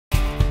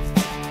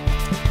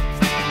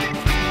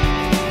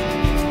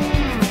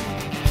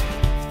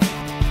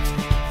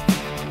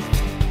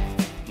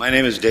My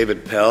name is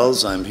David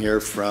Pells. I'm here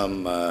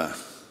from the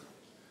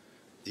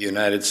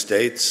United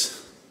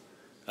States,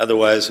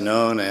 otherwise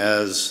known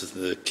as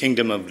the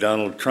Kingdom of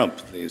Donald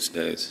Trump these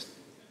days.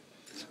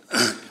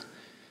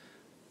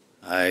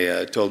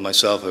 I told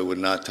myself I would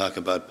not talk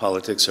about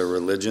politics or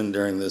religion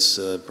during this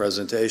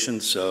presentation,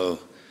 so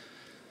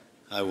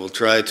I will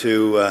try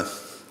to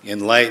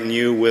enlighten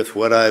you with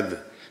what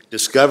I've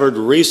discovered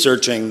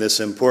researching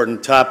this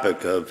important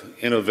topic of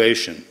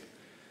innovation.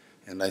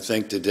 And I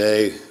think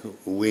today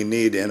we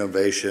need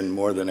innovation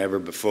more than ever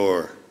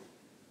before.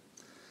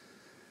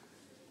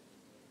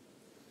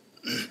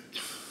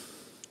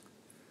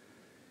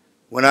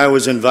 When I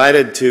was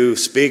invited to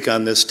speak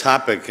on this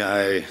topic,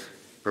 I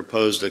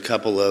proposed a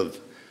couple of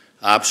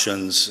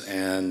options,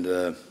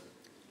 and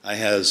I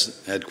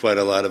had quite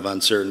a lot of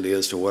uncertainty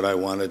as to what I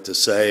wanted to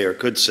say or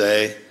could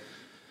say.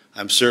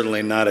 I'm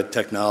certainly not a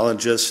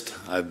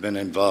technologist. I've been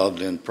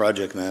involved in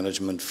project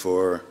management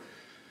for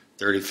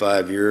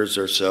 35 years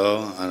or so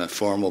on a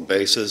formal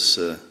basis.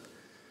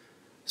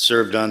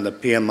 Served on the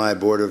PMI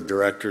board of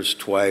directors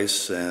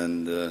twice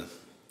and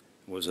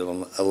was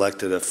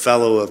elected a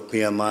fellow of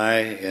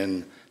PMI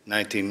in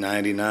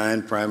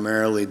 1999,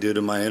 primarily due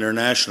to my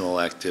international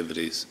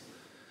activities,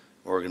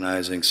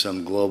 organizing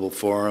some global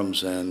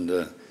forums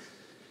and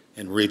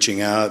reaching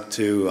out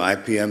to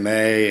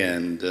IPMA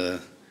and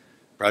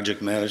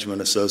project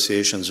management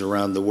associations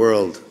around the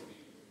world.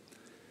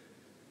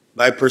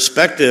 By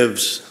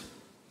perspectives,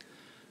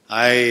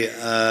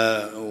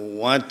 I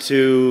want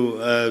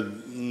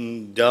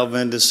to delve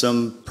into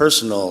some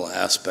personal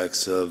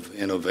aspects of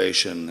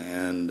innovation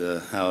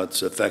and how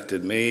it's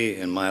affected me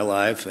in my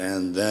life,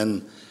 and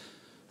then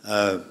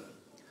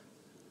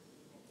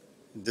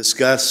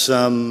discuss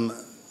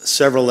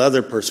several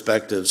other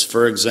perspectives.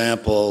 For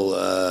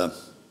example,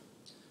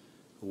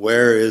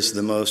 where is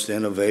the most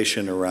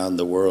innovation around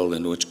the world,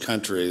 in which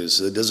countries?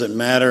 It doesn't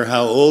matter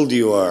how old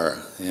you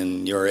are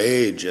in your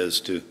age as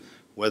to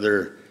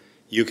whether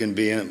you can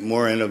be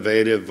more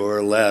innovative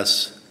or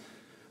less.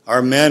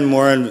 Are men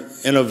more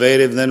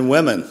innovative than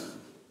women?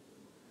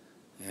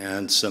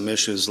 And some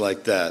issues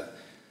like that.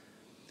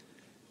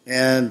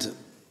 And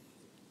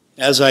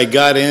as I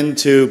got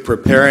into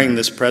preparing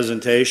this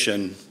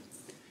presentation,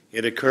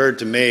 it occurred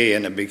to me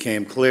and it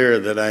became clear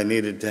that I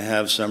needed to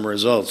have some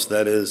results.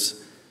 That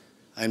is,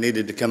 I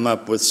needed to come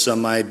up with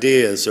some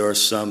ideas or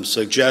some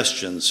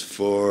suggestions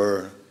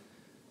for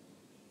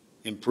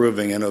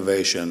improving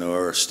innovation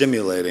or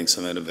stimulating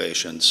some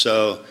innovation.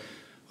 So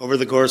over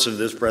the course of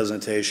this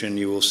presentation,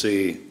 you will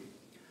see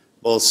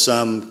both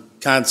some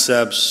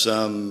concepts,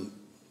 some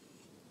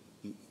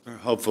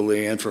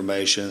hopefully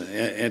interesting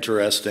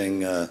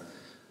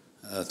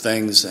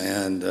things,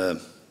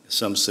 and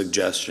some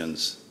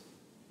suggestions.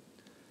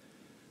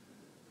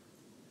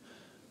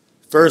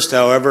 First,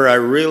 however, I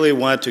really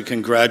want to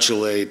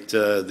congratulate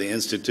the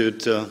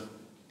Institute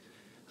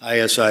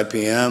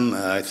ISIPM.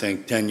 I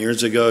think 10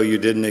 years ago you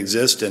didn't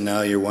exist, and now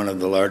you're one of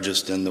the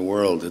largest in the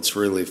world. It's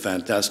really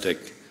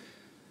fantastic.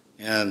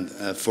 And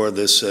for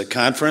this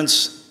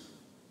conference,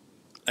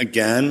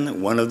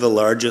 again, one of the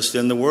largest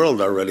in the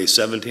world already.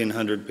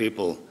 1,700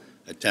 people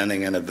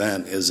attending an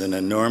event is an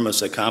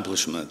enormous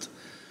accomplishment.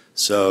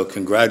 So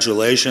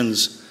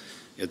congratulations.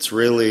 It's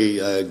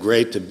really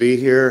great to be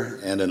here,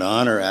 and an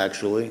honor,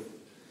 actually.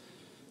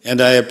 And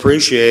I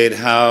appreciate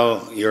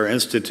how your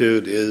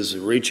institute is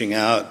reaching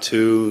out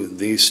to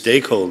the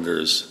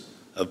stakeholders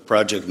of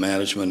project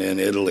management in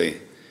Italy.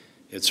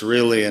 It's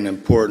really an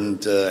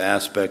important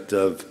aspect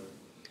of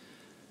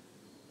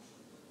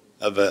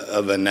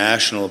a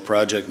national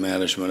project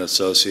management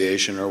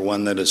association, or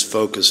one that is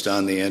focused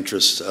on the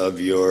interests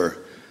of your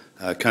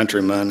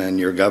countrymen and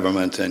your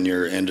government and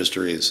your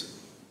industries.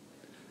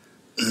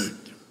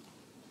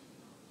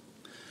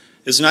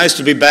 It's nice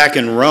to be back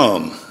in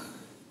Rome,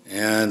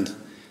 and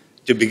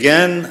to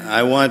begin,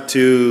 I want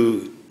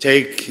to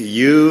take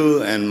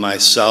you and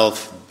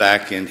myself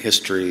back in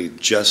history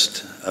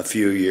just a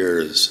few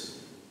years.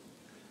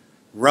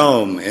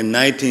 Rome in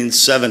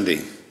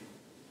 1970,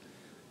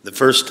 the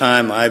first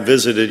time I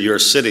visited your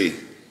city.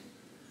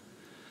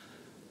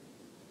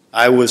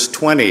 I was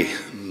 20.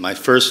 My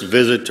first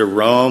visit to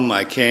Rome,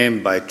 I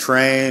came by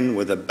train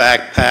with a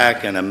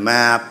backpack and a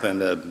map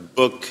and a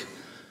book.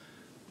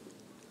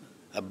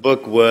 A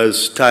book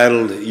was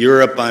titled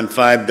Europe on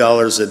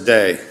 $5 a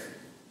Day.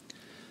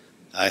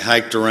 I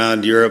hiked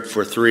around Europe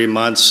for 3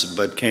 months,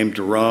 but came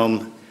to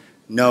Rome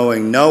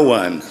knowing no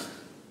one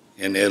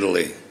in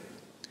Italy.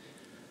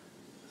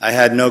 I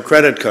had no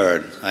credit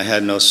card. I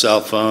had no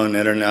cell phone.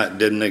 Internet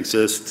didn't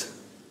exist.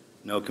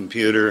 No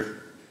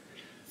computer.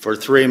 For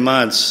 3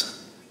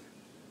 months,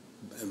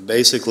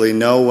 basically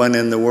no one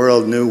in the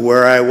world knew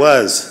where I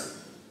was.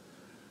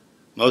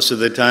 Most of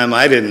the time,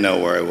 I didn't know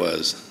where I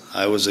was.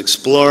 I was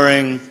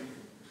exploring.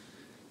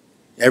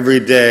 Every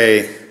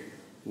day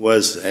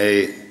was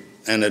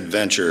an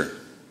adventure.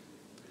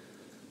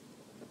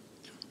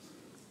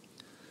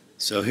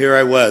 So here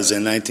I was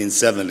in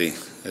 1970,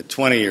 a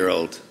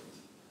 20-year-old.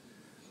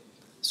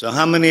 So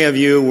how many of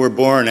you were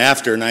born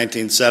after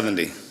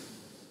 1970?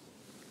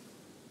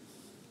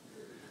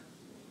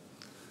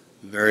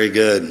 Very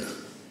good.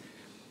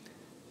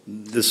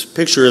 This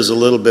picture is a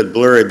little bit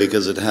blurry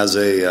because it has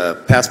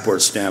a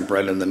passport stamp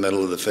right in the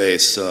middle of the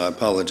face, so I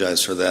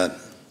apologize for that.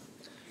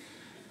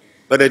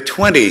 But at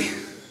 20,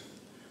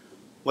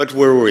 what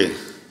were we?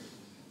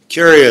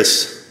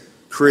 Curious,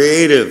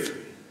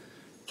 creative,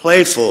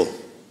 playful,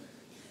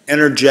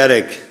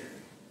 energetic,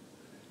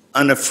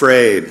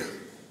 unafraid,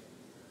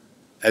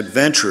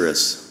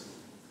 adventurous,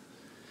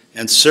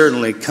 and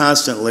certainly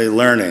constantly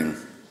learning.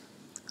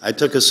 I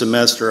took a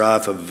semester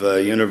off of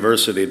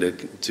university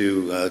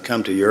to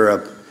come to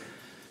Europe,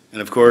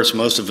 and of course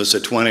most of us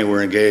at 20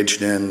 were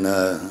engaged in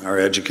our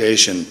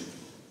education.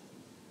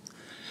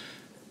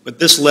 But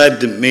this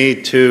led me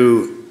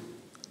to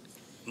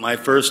my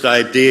first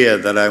idea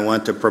that I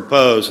want to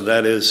propose,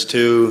 that is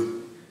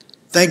to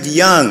think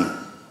young.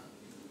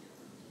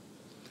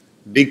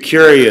 Be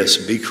curious,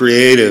 be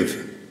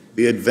creative,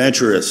 be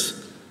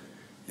adventurous,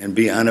 and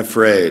be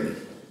unafraid.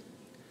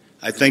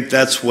 I think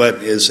that's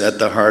what is at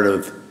the heart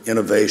of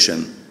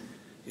innovation,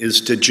 is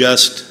to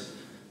just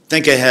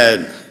think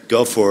ahead,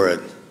 go for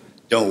it,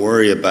 don't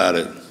worry about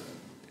it.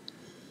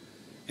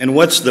 And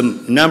what's the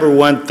number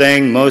one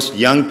thing most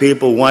young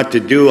people want to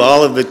do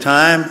all of the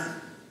time?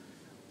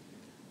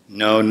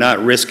 No, not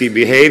risky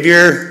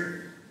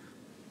behavior.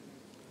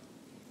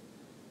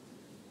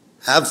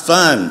 Have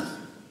fun.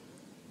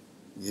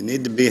 You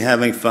need to be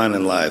having fun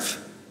in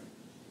life.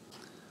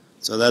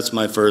 So that's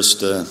my first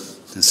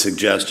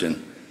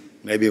suggestion.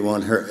 Maybe it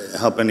won't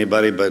help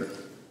anybody, but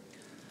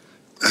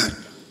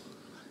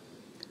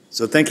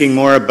so thinking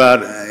more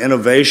about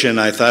innovation,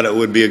 I thought it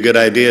would be a good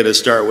idea to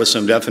start with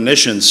some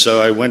definitions.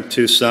 So I went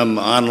to some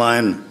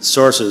online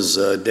sources,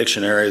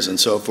 dictionaries and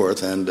so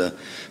forth, and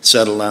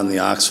settled on the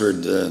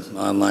Oxford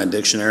online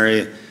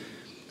dictionary.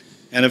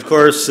 And of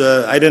course,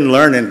 I didn't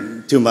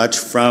learn too much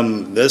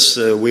from this.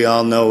 We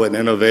all know what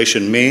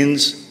innovation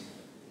means.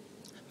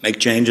 Make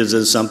changes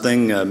in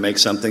something, make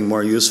something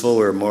more useful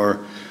or more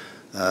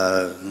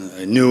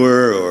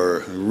newer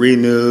or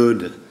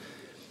renewed.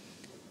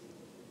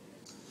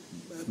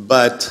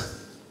 But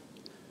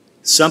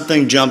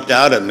something jumped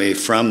out at me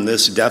from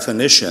this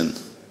definition,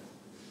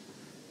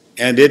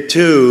 and it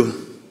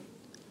too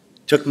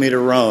took me to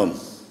Rome.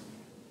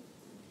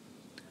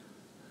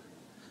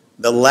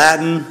 The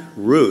Latin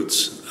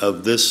roots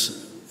of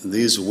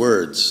these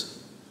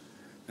words.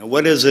 Now,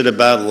 what is it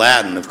about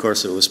Latin? Of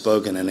course, it was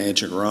spoken in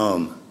ancient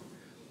Rome.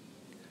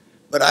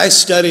 But I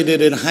studied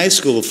it in high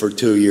school for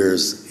 2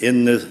 years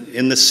in the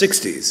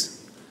 60s.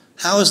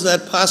 How is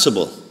that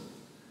possible?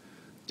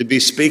 To be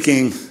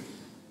speaking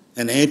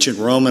an ancient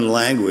Roman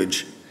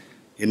language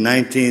in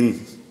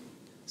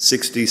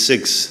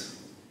 1966.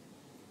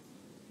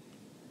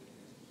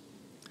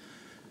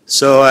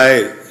 So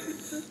I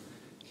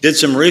did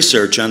some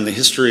research on the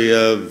history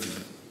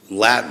of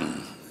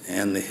Latin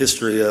and the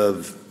history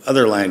of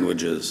other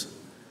languages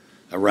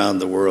around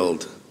the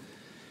world.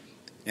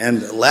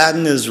 And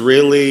Latin is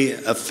really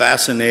a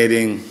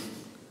fascinating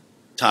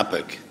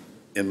topic,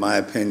 in my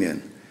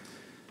opinion.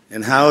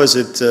 And how is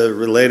it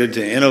related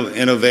to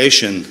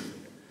innovation?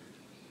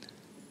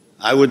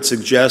 I would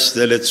suggest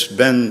that it's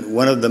been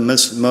one of the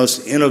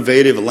most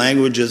innovative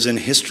languages in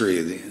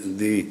history,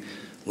 the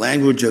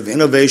language of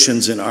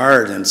innovations in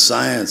art and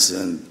science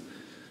and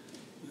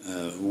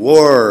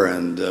war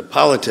and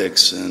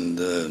politics and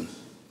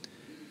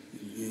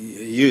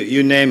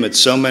you name it,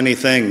 so many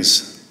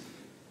things.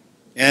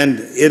 And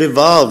it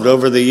evolved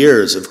over the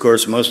years. Of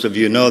course, most of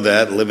you know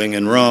that, living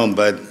in Rome,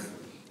 but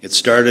it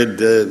started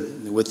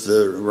with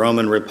the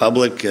Roman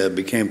Republic,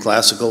 became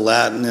classical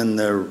Latin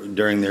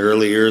during the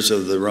early years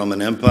of the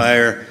Roman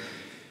Empire,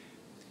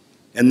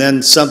 and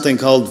then something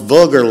called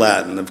vulgar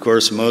Latin. Of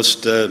course,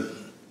 most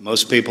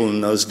people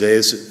in those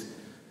days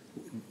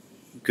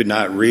could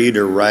not read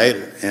or write,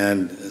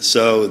 and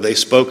so they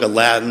spoke a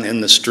Latin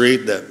in the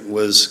street that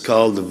was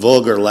called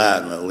vulgar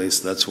Latin. At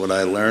least that's what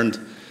I learned.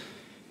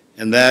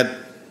 And that,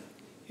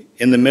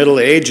 in the Middle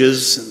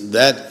Ages,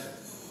 that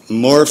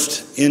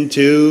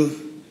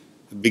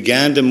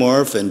began to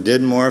morph and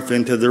did morph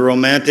into the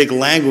Romantic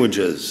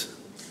languages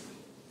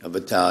of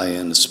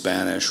Italian,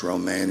 Spanish,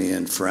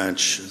 Romanian,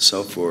 French, and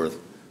so forth.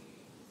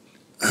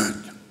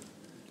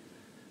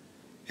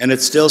 And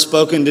it's still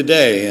spoken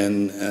today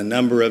in a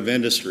number of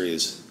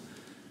industries.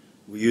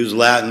 We use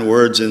Latin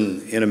words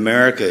in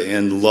America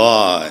in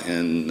law,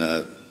 in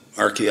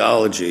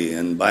archaeology,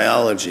 in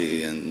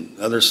biology, and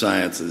other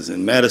sciences,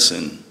 in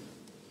medicine.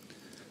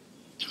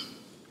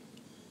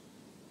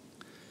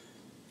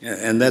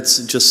 And that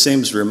just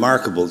seems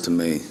remarkable to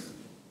me.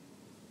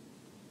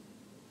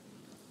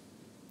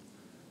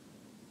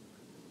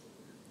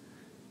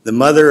 The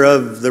mother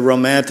of the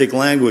Romantic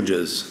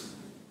languages.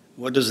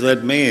 What does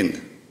that mean?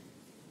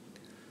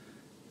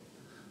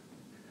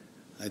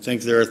 I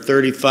think there are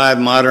 35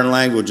 modern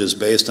languages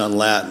based on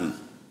Latin.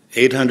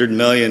 800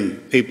 million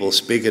people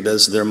speak it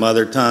as their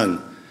mother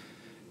tongue.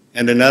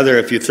 And another,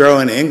 if you throw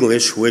in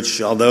English,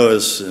 which although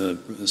is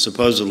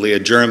supposedly a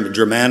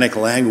Germanic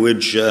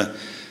language,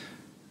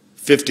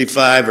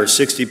 55 or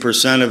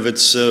 60% of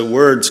its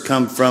words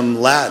come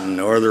from Latin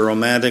or the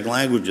Romantic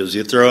languages.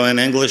 You throw in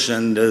English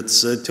and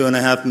it's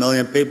 2.5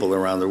 million people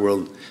around the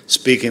world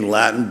speaking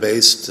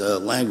Latin-based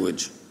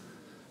language.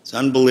 It's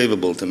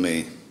unbelievable to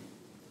me.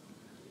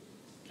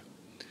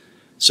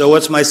 So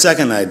what's my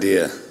second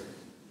idea?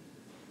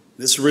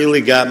 This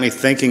really got me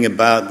thinking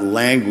about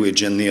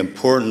language and the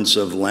importance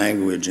of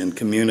language and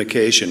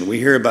communication. We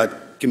hear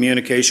about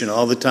communication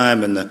all the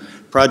time in the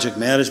project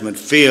management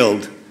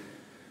field,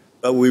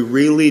 but we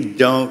really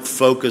don't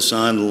focus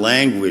on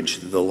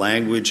language, the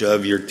language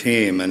of your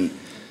team. And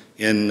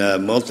in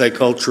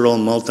multicultural,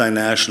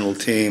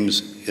 multinational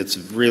teams, it's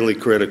really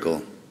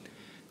critical.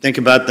 Think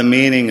about the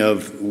meaning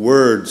of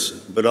words,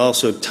 but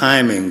also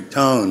timing,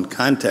 tone,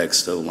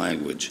 context of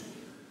language.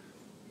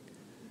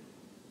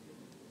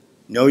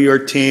 Know your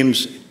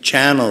team's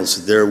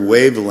channels, their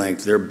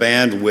wavelength, their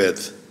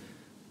bandwidth.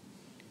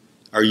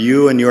 Are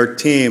you and your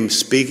team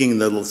speaking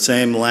the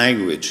same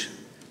language?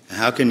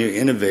 How can you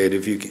innovate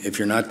if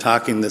you're not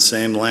talking the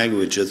same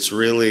language? It's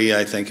really,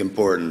 I think,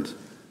 important.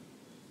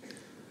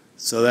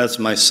 So that's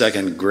my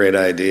second great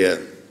idea.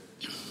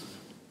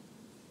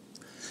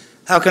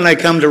 How can I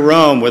come to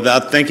Rome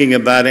without thinking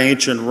about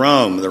ancient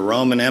Rome, the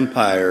Roman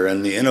Empire,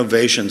 and the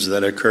innovations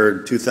that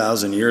occurred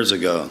 2,000 years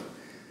ago?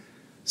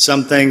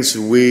 Some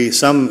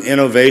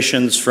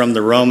innovations from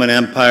the Roman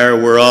Empire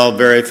we're all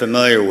very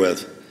familiar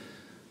with.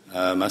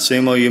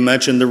 Massimo, you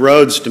mentioned the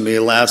roads to me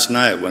last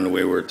night when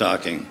we were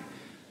talking.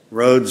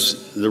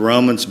 Roads the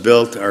Romans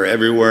built are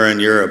everywhere in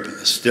Europe,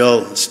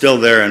 still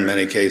there in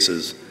many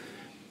cases.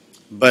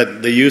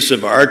 But the use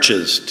of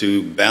arches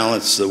to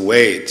balance the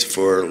weight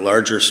for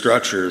larger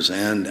structures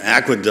and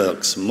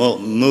aqueducts,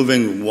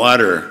 moving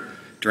water,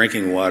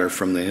 drinking water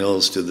from the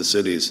hills to the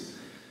cities,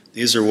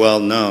 these are well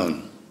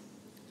known.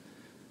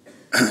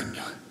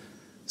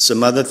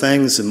 Some other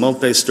things,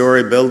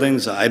 multi-story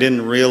buildings. I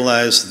didn't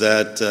realize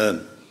that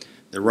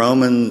the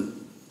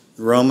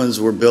Romans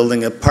were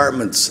building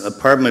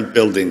apartment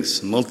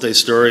buildings,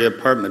 multi-story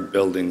apartment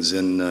buildings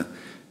in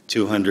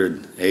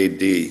 200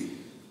 AD.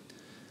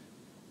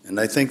 And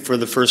I think for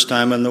the first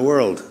time in the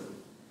world.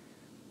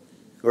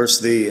 Of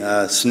course,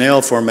 the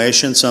snail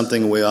formation,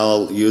 something we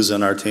all use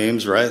in our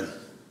teams, right?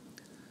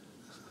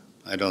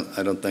 I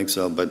don't think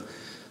so, but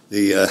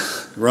the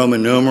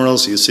Roman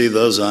numerals, you see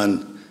those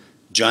on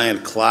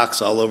giant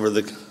clocks all over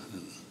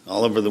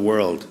the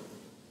world.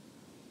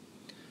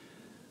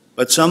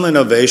 But some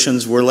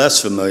innovations we're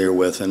less familiar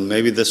with, and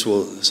maybe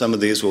some of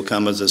these will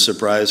come as a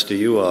surprise to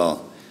you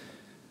all.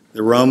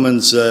 The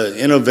Romans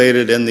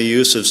innovated in the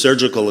use of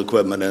surgical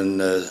equipment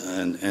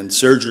and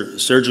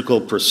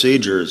surgical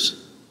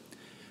procedures.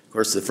 Of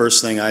course, the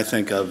first thing I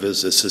think of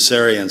is a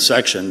cesarean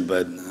section,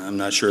 but I'm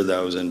not sure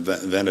that was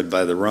invented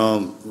by the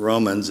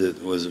Romans.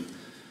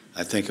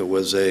 I think it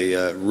was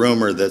a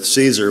rumor that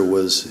Caesar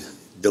was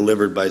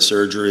delivered by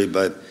surgery,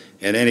 but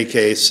in any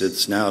case,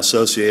 it's now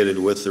associated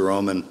with the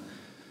Roman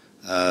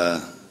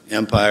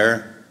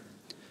Empire.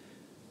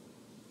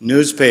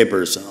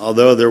 Newspapers,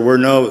 although there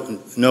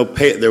was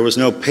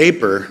no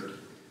paper,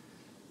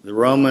 the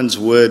Romans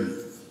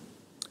would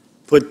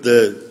put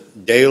the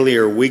daily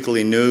or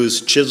weekly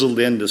news chiseled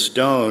into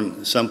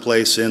stone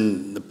someplace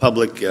in the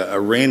public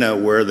arena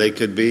where they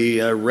could be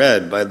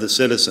read by the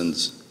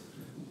citizens.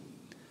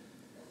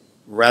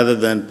 Rather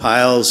than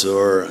piles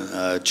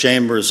or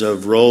chambers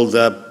of rolled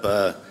up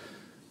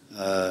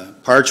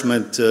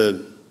parchment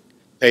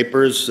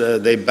papers,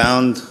 they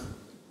bound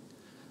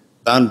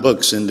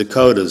books in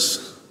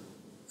Dakotas.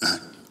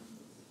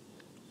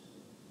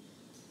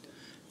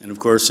 And of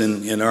course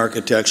in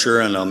architecture,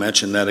 and I'll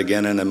mention that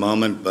again in a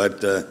moment,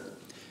 but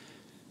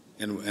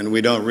and we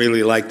don't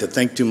really like to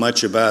think too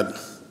much about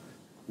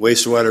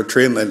wastewater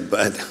treatment,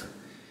 but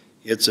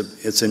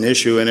it's an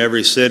issue in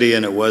every city,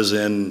 and it was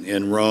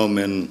in Rome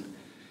in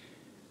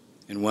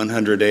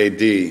 100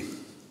 AD.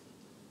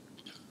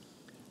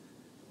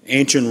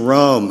 Ancient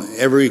Rome,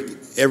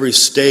 every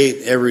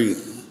state, every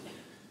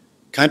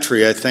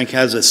country, I think,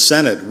 has a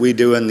Senate. We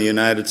do in the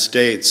United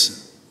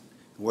States.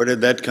 Where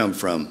did that come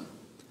from?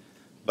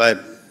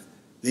 But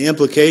the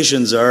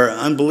implications are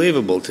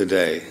unbelievable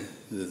today.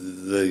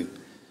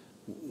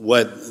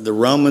 What the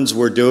Romans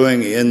were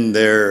doing in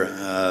their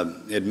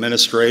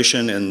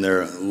administration, in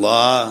their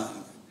law,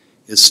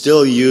 is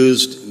still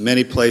used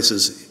many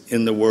places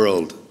in the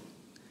world.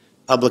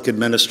 Public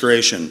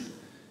administration,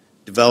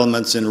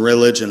 developments in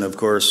religion, of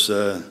course,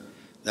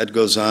 that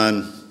goes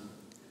on.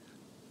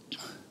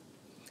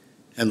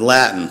 And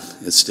Latin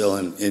is still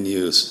in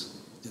use,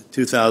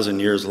 2,000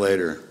 years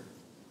later.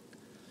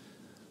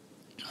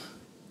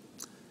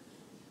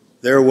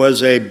 There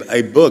was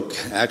a book,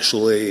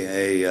 actually,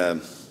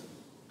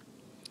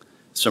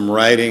 some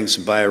writings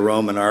by a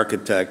Roman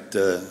architect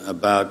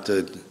about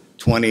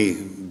 20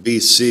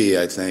 BC,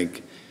 I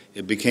think.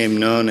 It became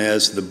known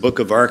as the Book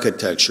of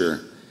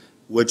Architecture,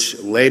 which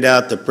laid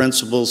out the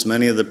principles,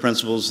 many of the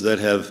principles that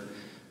have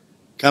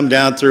come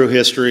down through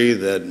history,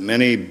 that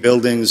many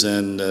buildings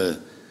and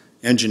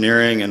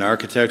engineering and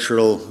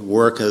architectural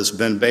work has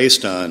been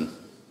based on.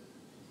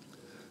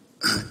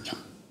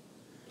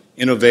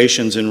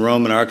 Innovations in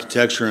Roman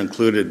architecture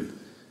included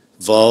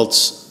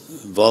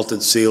vaults,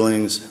 vaulted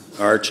ceilings,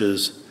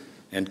 arches,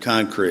 and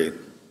concrete.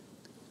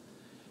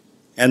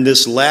 And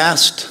this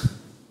last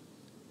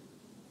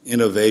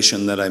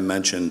innovation that I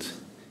mentioned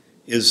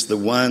is the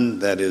one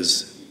that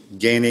is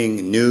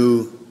gaining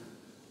new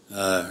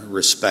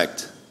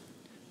respect.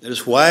 That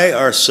is, why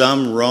are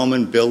some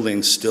Roman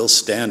buildings still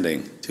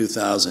standing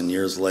 2,000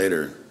 years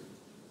later?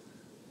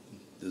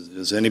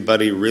 Does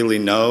anybody really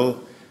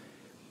know?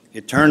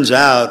 It turns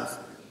out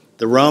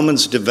the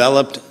Romans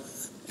developed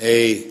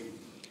a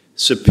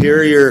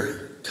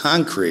superior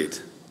concrete.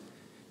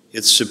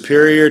 It's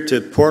superior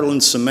to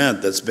Portland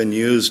cement that's been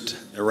used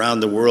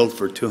around the world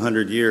for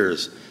 200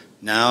 years.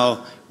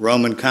 Now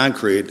Roman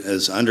concrete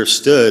is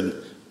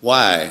understood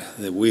why.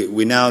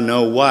 We now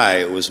know why.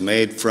 It was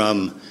made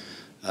from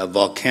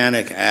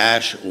volcanic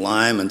ash,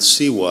 lime, and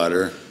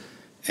seawater,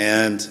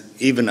 and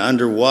even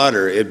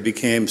underwater it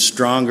became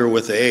stronger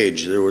with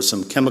age. There were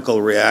some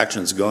chemical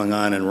reactions going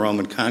on in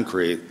Roman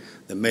concrete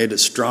that made it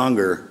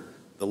stronger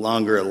the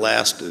longer it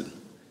lasted.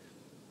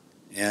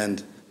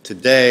 And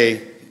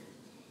today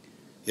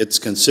it's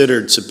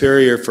considered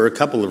superior for a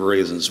couple of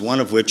reasons, one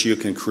of which you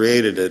can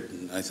create it at,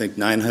 I think,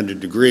 900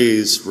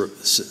 degrees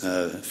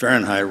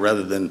Fahrenheit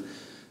rather than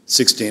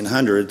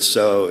 1600,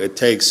 so it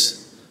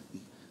takes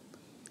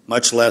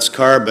much less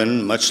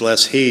carbon, much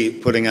less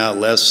heat, putting out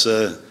less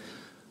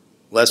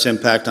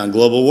impact on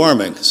global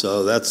warming.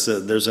 So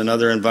there's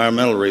another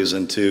environmental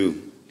reason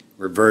to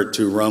revert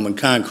to Roman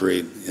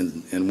concrete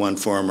in one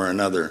form or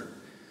another.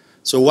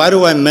 So why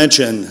do I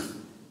mention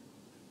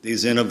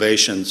these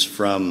innovations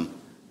from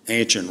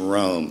ancient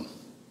Rome?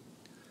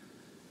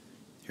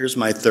 Here's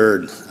my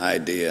third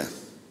idea.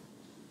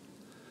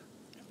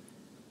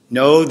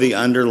 Know the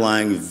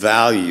underlying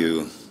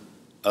value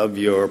of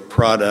your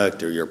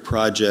product or your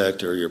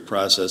project or your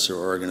process or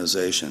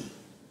organization.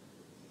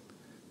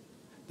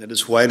 That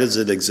is, why does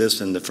it exist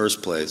in the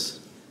first place?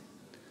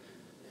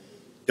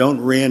 Don't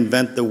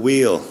reinvent the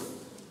wheel.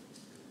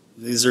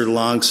 These are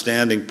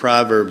long-standing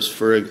proverbs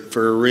for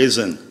a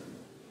reason.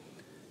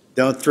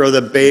 Don't throw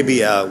the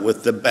baby out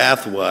with the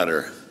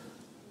bathwater.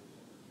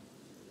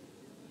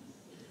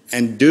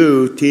 And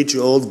do teach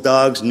old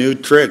dogs new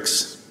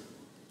tricks.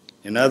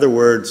 In other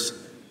words,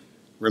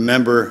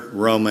 remember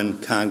Roman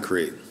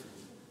concrete.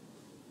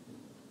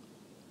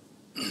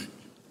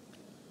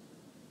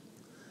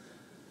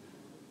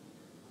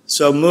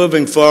 So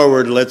moving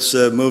forward, let's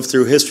move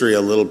through history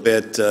a little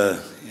bit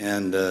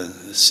and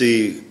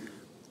see,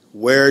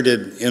 where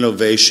did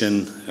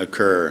innovation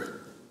occur?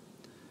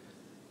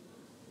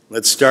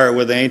 Let's start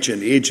with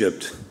ancient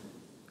Egypt.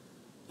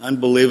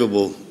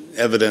 Unbelievable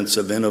evidence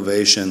of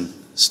innovation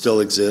still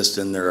exists,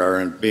 and there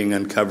are being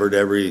uncovered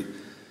every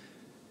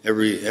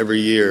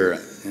year.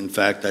 In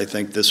fact, I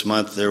think this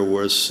month there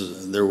were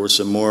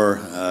some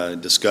more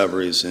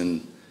discoveries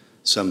in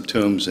some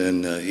tombs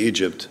in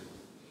Egypt.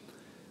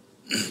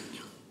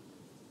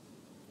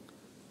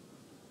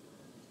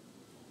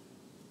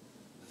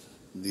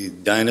 The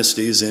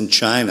dynasties in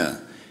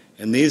China.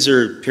 And these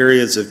are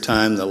periods of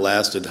time that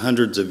lasted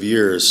hundreds of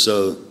years,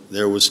 so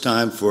there was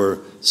time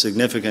for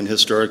significant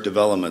historic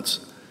developments.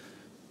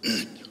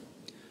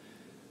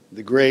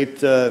 The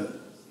great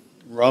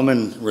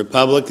Roman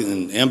Republic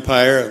and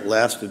Empire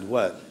lasted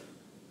what?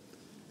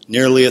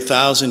 Nearly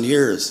 1,000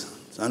 years.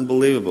 It's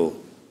unbelievable.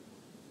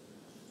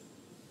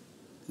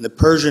 The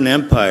Persian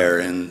Empire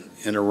in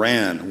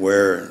Iran,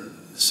 where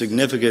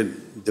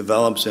significant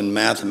develops in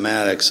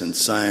mathematics and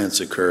science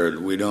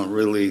occurred. We don't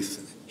really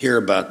hear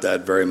about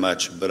that very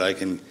much, but I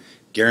can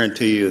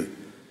guarantee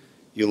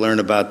you learn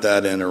about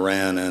that in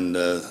Iran and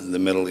the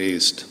Middle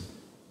East.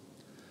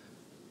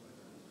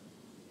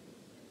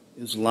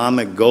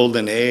 Islamic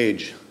Golden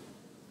Age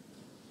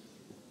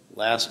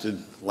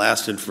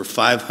lasted for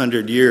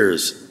 500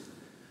 years.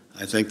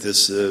 I think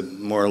this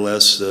more or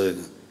less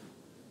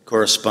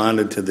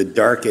corresponded to the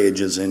Dark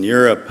Ages in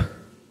Europe,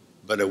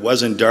 but it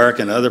wasn't dark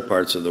in other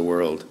parts of the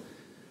world.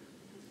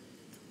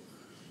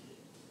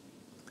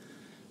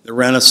 The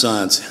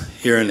Renaissance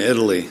here in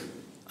Italy,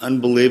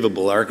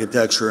 unbelievable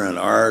architecture and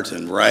art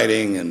and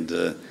writing and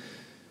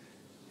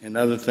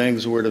other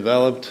things were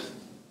developed.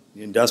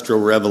 The Industrial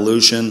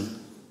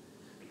Revolution,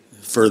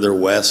 further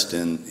west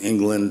in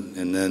England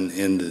and then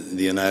in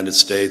the United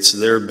States.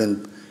 There have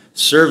been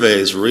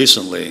surveys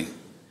recently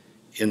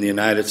in the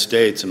United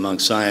States among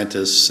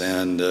scientists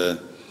and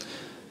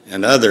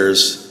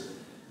others,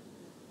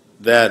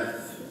 that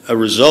a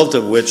result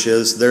of which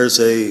is there's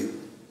a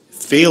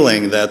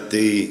feeling that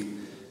the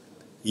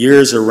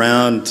years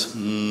around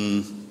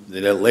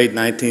the late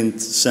 19th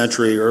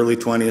century, early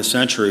 20th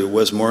century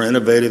was more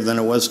innovative than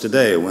it was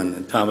today,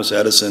 when Thomas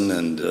Edison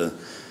and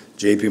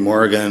J.P.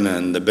 Morgan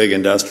and the big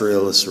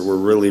industrialists were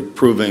really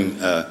pushing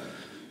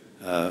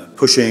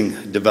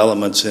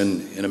developments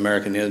in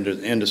American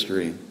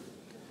industry.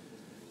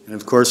 And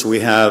of course we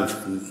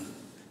have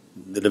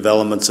the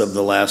developments of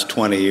the last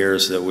 20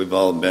 years that we've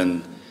all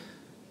been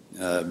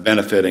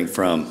benefiting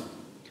from.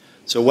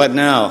 So what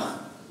now?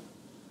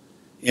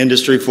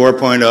 Industry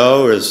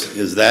 4.0,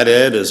 is that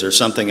it? Is there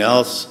something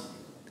else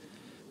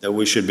that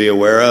we should be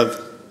aware of?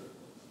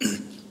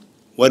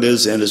 What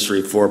is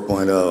Industry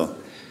 4.0?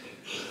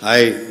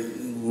 I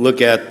look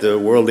at the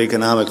World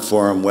Economic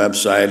Forum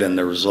website and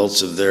the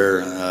results of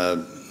their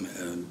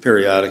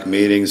periodic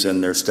meetings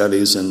and their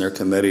studies and their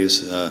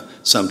committees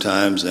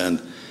sometimes,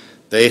 and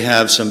they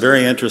have some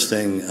very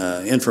interesting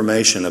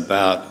information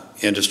about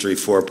Industry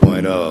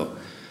 4.0.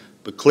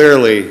 But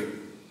clearly,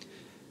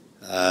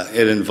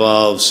 it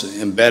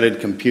involves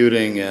embedded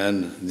computing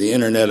and the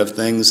Internet of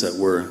Things that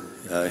we're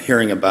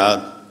hearing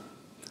about.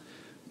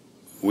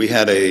 We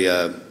had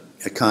a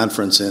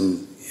conference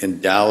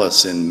in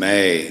Dallas in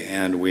May,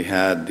 and we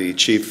had the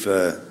chief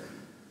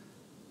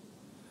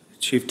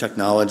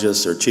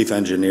technologist or chief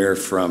engineer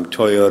from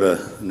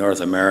Toyota North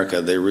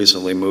America. They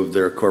recently moved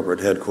their corporate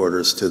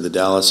headquarters to the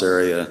Dallas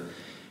area,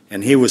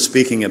 and he was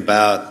speaking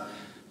about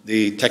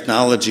the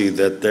technology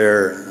that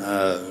they're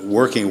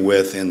working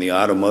with in the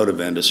automotive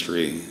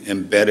industry,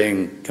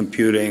 embedding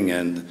computing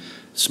and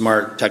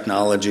smart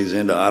technologies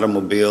into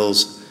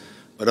automobiles,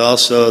 but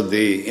also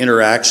the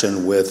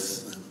interaction with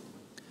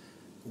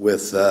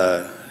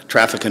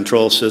traffic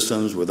control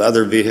systems, with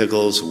other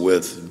vehicles,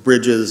 with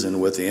bridges,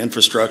 and with the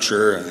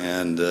infrastructure.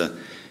 And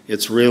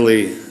it's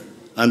really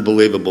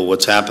unbelievable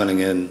what's happening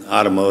in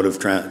automotive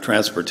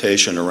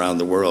transportation around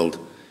the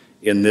world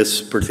in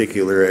this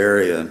particular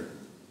area.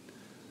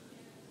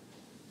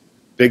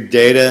 Big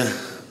data,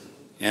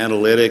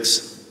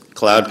 analytics,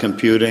 cloud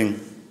computing,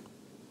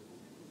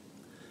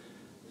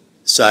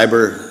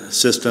 cyber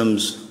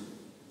systems,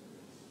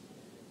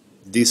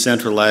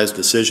 decentralized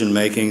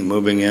decision-making,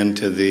 moving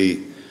into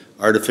the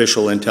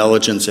artificial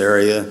intelligence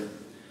area.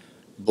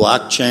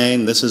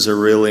 Blockchain, this is a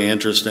really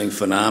interesting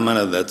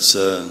phenomena that's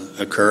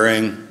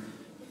occurring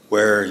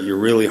where you're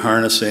really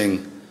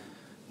harnessing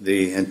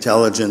the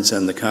intelligence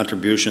and the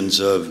contributions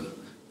of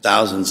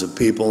thousands of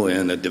people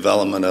in the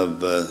development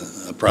of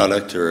a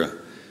product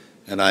or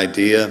an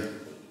idea.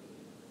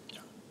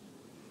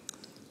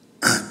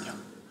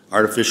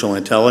 Artificial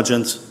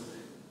intelligence,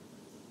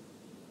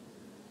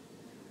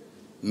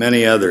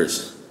 many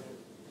others.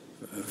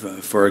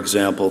 For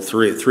example,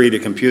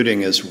 3D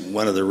computing is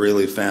one of the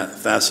really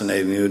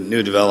fascinating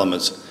new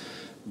developments,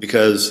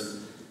 because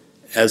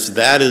as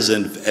that is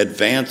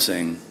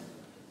advancing,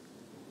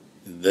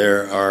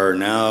 there are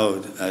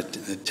now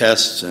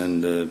tests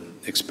and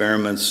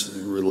experiments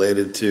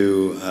related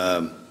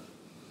to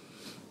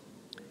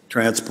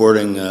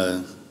transporting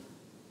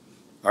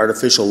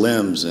artificial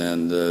limbs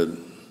and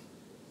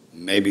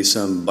maybe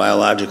some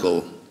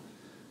biological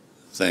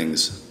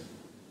things.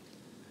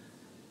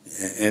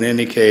 In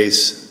any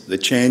case, the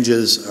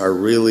changes are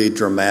really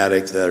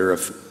dramatic that are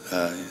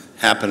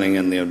happening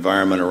in the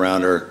environment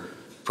around our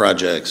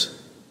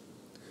projects.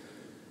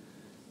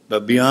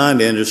 But beyond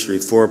Industry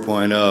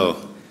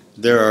 4.0,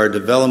 there are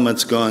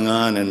developments going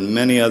on in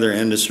many other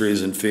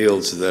industries and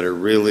fields that are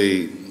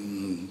really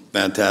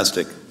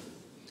fantastic.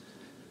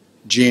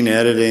 Gene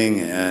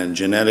editing and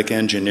genetic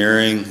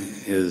engineering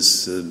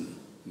is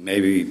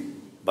maybe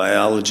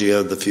biology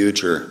of the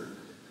future.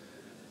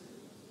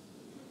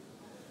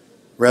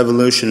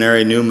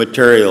 Revolutionary new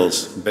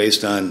materials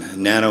based on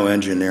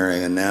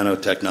nanoengineering and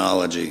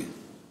nanotechnology.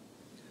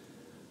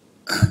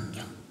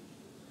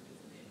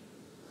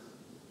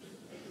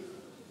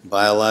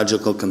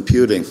 Biological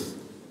computing,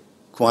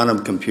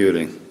 quantum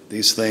computing.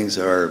 These things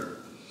are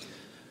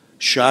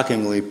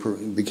shockingly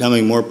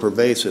becoming more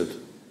pervasive.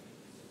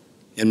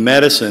 In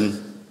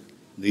medicine,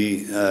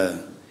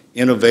 the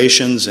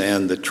innovations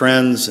and the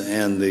trends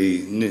and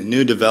the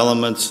new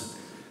developments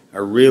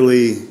are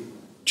really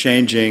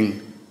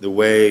changing the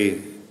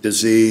way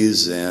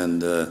disease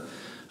and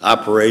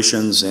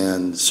operations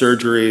and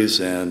surgeries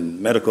and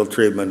medical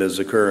treatment is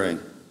occurring.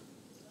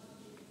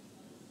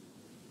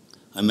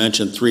 I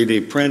mentioned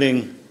 3D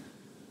printing,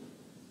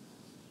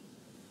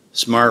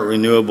 smart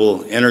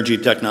renewable energy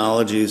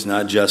technologies,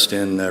 not just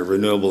in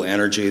renewable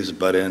energies,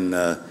 but in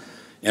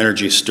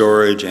energy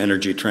storage,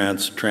 energy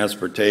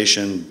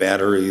transportation,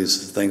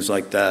 batteries, things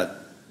like that.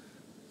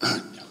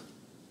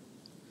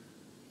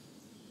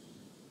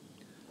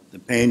 The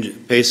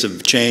pace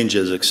of change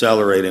is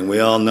accelerating. We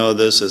all know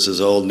this. This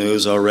is old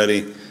news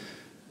already.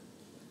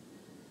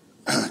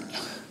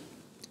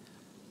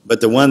 But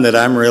the one that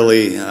I'm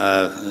really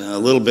a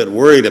little bit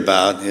worried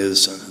about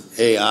is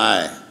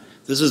AI.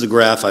 This is a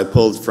graph I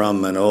pulled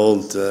from an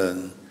old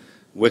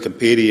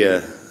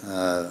Wikipedia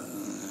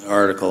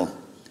article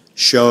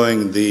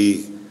showing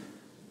the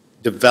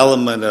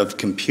development of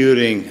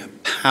computing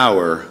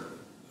power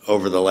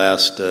over the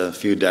last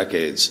few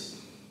decades.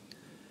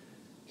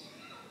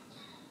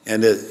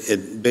 And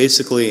it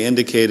basically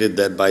indicated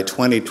that by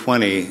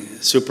 2020,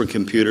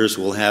 supercomputers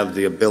will have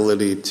the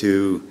ability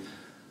to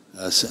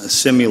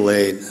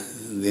simulate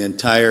the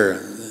entire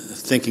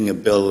thinking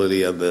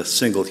ability of a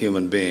single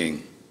human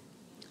being.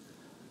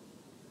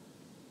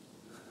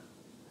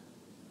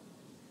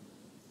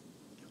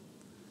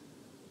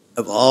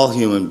 Of all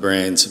human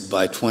brains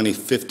by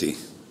 2050.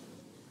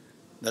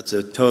 That's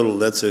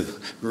a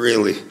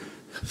really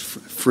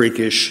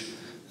freakish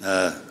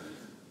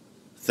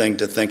thing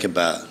to think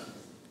about,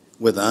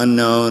 with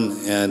unknown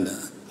and,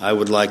 I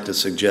would like to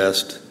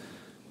suggest,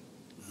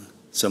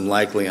 some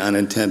likely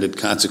unintended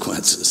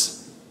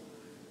consequences.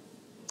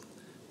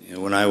 You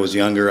know, when I was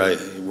younger, I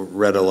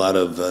read a lot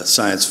of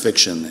science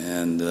fiction,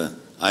 and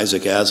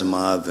Isaac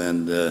Asimov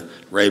and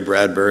Ray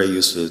Bradbury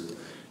used to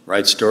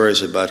write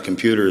stories about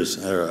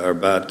computers, or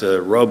about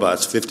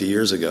robots 50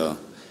 years ago.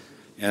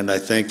 And I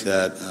think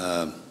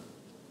that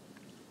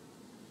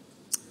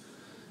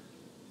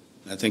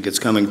it's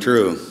coming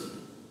true.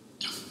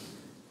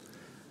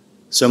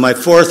 So my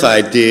fourth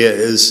idea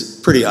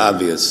is pretty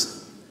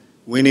obvious.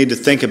 We need to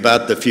think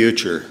about the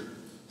future,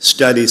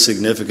 study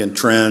significant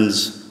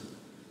trends,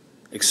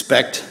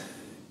 expect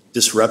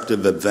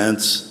disruptive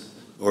events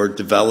or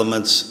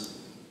developments,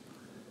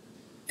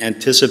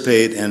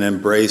 anticipate and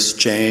embrace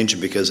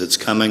change because it's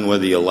coming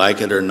whether you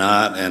like it or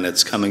not, and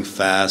it's coming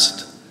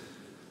fast.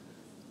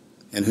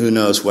 And who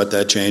knows what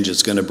that change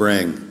is going to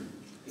bring.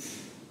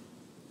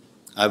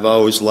 I've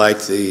always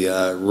liked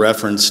the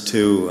reference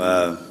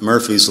to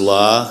Murphy's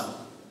Law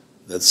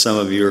that some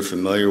of you are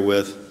familiar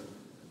with,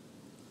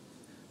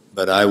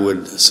 but I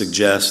would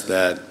suggest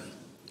that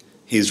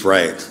he's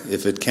right.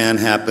 If it can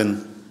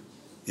happen,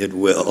 it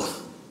will.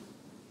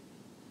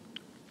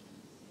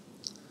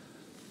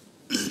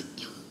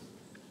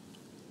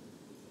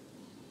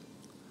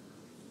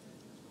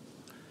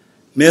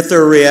 Myth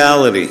or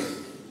reality?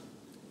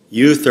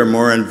 Youth are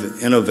more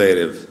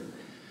innovative.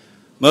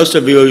 Most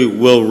of you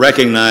will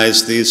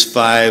recognize these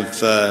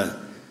five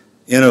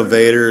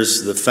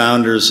innovators, the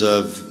founders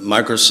of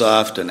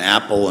Microsoft and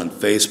Apple and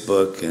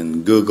Facebook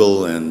and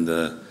Google and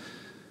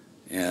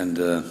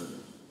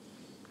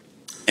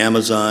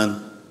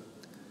Amazon.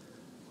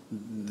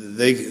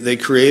 They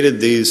created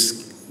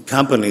these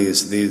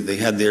companies. They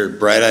had their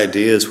bright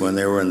ideas when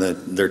they were in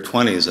their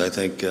 20s. I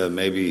think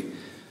maybe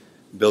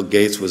Bill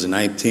Gates was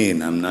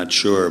 19, I'm not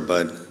sure,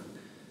 but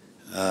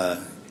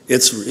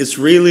it's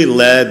really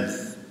led,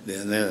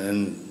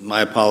 and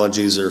my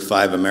apologies, there are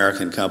 5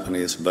 American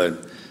companies,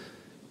 but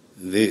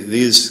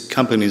these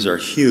companies are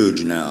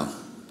huge now.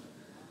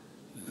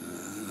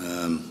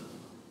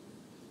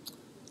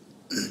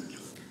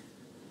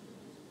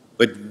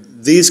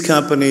 But these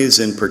companies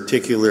in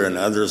particular, and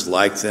others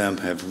like them,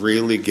 have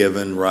really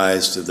given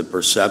rise to the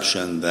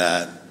perception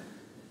that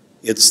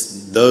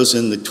it's those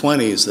in the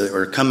 20s that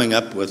are coming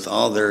up with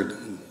all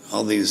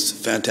these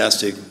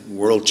fantastic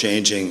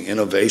world-changing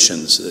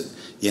innovations. That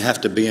you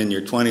have to be in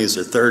your 20s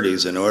or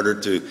 30s in order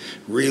to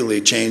really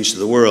change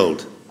the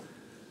world.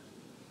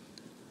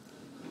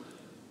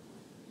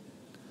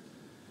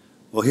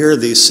 Well, here are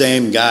these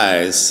same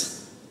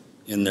guys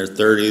in their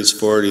 30s,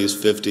 40s,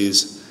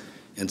 50s,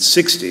 and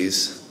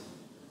 60s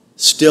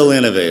still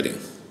innovating.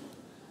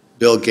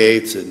 Bill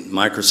Gates at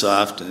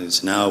Microsoft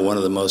is now one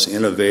of the most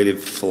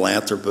innovative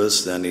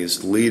philanthropists, and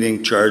he's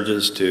leading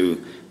charges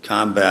to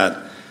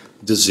combat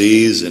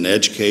disease and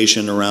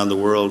education around the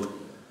world,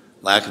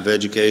 lack of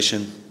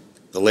education.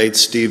 The late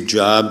Steve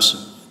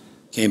Jobs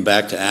came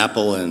back to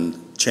Apple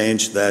and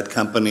changed that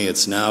company.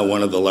 It's now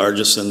one of the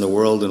largest in the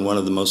world and one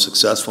of the most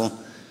successful.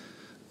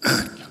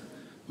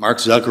 Mark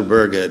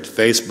Zuckerberg at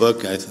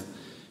Facebook,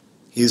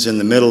 he's in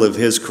the middle of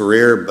his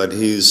career, but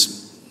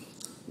he's,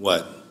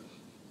 what,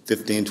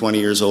 15, 20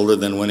 years older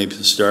than when he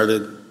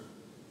started?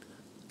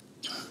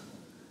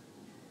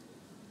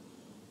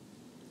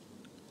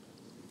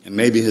 And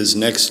maybe his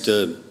next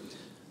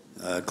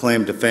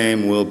claim to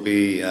fame will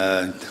be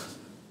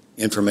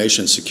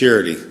information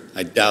security.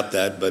 I doubt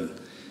that, but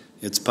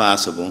it's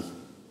possible.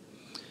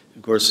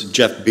 Of course,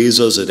 Jeff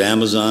Bezos at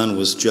Amazon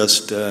was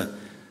just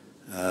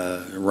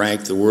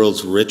ranked the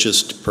world's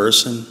richest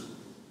person,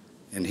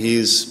 and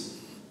he's,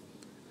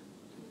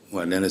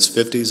 what, in his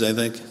 50s, I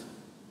think?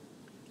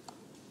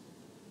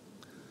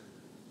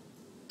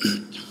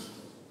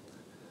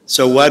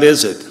 So what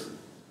is it?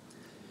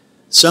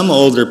 Some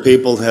older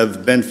people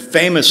have been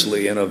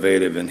famously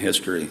innovative in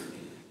history.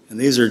 And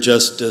these are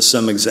just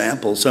some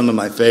examples. Some of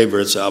my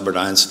favorites, Albert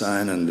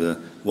Einstein and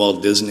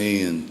Walt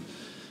Disney and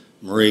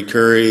Marie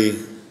Curie,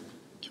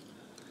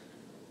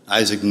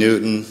 Isaac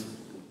Newton,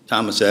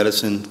 Thomas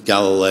Edison,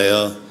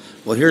 Galileo.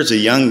 Well, here's a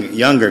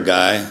younger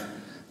guy,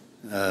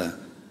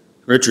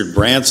 Richard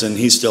Branson.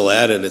 He's still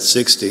at it at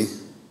 60.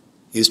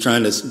 He's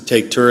trying to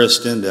take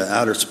tourists into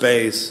outer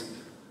space.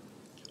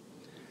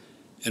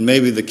 And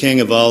maybe the king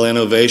of all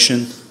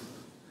innovation,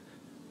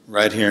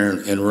 right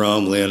here in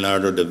Rome,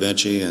 Leonardo da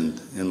Vinci, and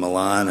in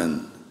Milan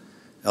and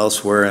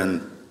elsewhere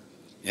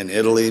in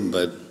Italy.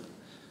 But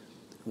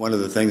one of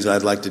the things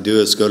I'd like to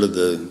do is go to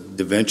the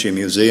Da Vinci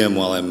Museum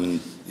while I'm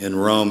in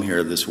Rome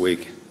here this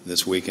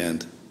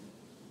weekend.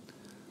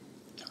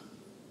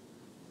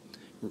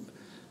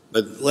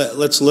 But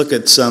let's look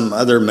at some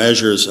other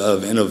measures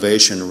of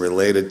innovation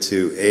related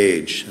to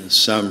age.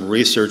 Some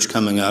research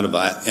coming out of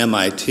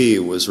MIT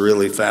was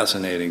really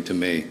fascinating to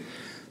me.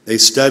 They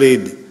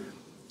studied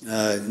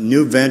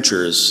new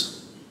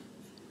ventures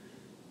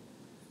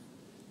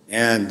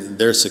and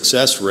their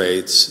success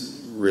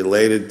rates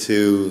related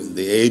to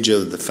the age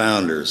of the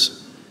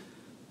founders.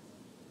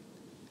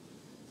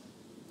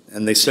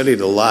 and they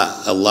studied a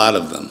lot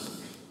of them.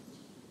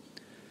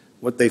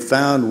 What they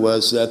found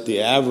was that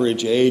the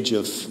average age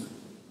of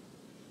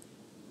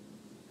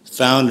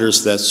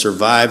founders that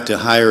survived to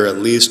hire at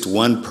least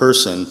one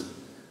person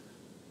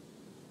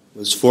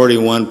was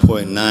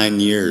 41.9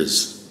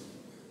 years.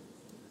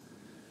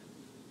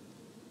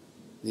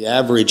 The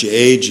average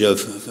age of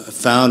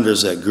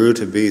founders that grew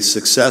to be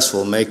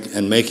successful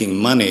and making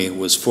money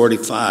was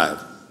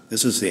 45.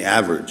 This is the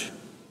average.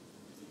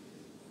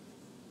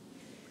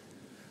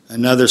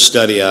 Another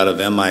study out of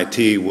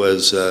MIT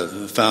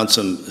found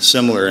some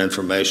similar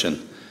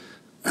information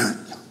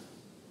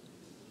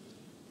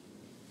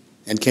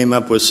and came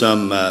up with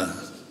some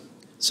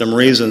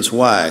reasons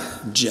why.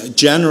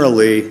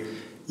 Generally,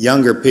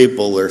 younger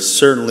people are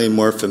certainly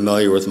more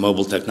familiar with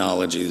mobile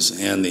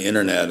technologies and the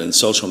internet and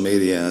social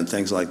media and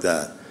things like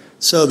that.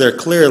 So they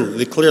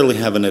clearly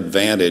have an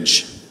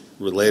advantage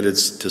related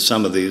to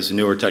some of these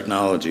newer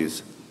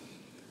technologies.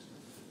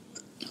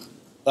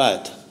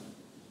 But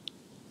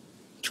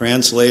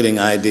translating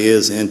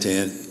ideas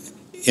into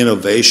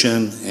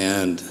innovation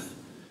and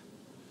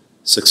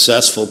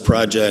successful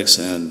projects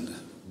and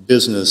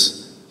business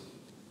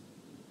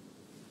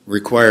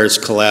requires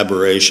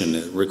collaboration.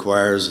 It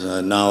requires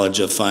knowledge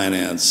of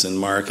finance and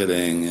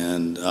marketing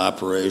and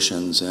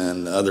operations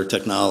and other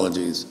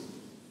technologies.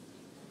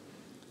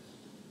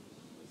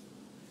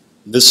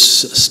 This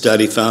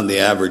study found the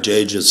average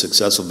age of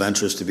successful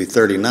ventures to be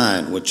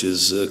 39, which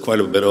is quite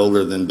a bit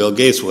older than Bill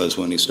Gates was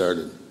when he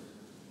started.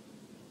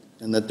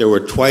 And that there were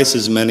twice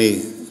as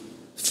many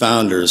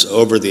founders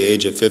over the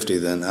age of 50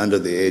 than under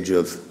the age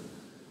of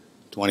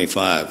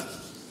 25.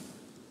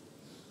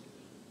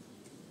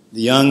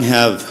 The young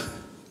have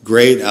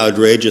great,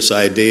 outrageous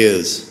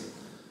ideas,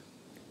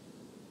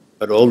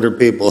 but older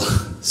people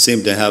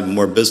seem to have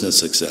more business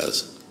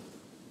success.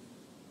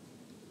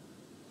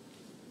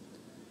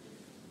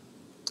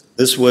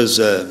 This was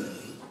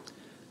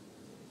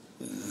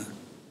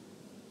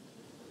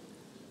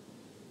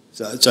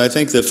So I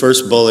think the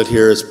first bullet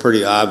here is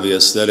pretty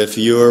obvious, that if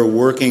you're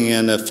working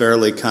in a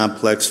fairly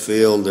complex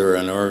field or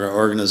an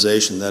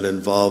organization that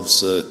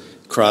involves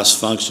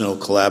cross-functional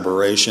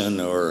collaboration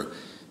or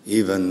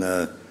even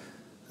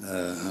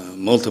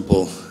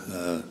multiple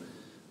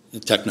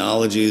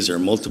technologies or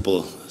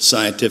multiple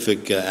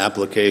scientific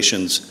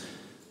applications,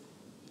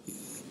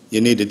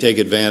 you need to take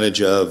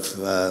advantage of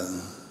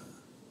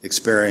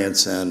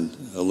experience and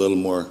a little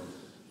more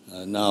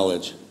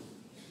knowledge.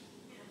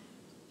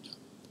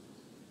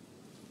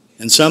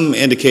 And some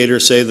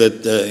indicators say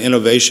that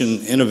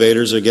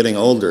innovators are getting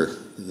older.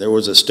 There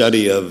was a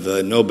study of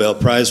Nobel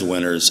Prize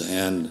winners,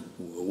 and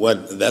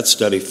what that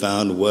study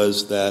found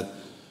was that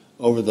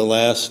over the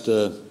last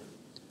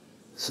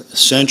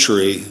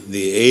century,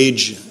 the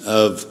age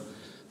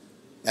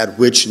at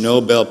which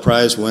Nobel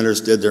Prize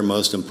winners did their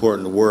most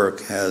important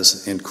work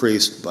has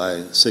increased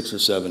by 6 or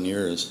 7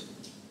 years.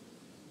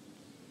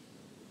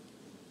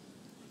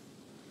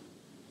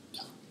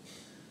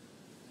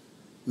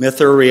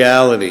 Myth or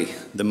reality?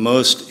 The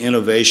most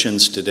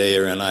innovations today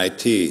are in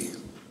IT.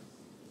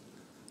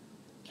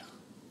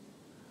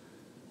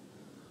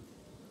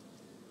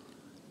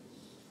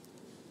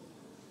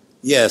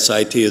 Yes,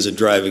 IT is a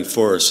driving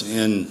force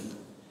in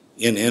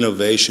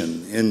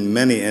innovation in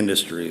many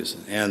industries,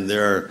 and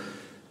there are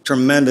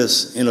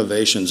tremendous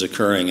innovations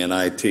occurring in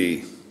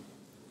IT.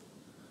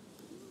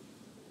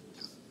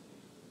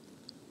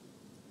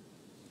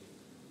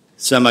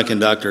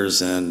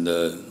 Semiconductors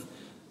and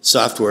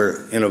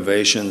software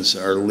innovations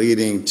are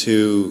leading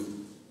to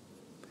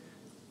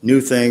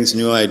new things,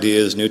 new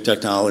ideas, new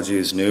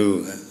technologies,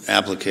 new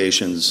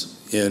applications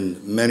in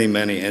many,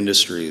 many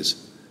industries.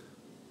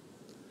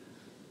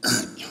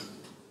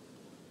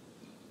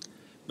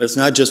 But it's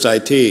not just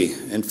IT.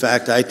 In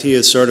fact, IT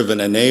is sort of an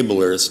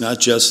enabler. It's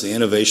not just the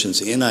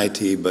innovations in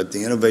IT, but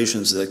the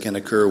innovations that can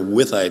occur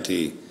with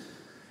IT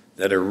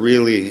that are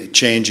really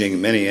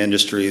changing many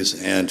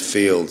industries and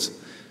fields.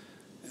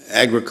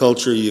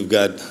 Agriculture, you've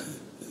got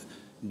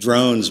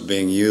drones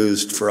being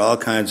used for all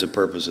kinds of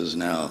purposes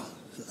now.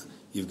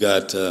 You've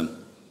got,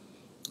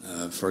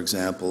 for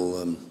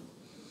example,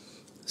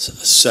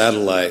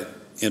 satellite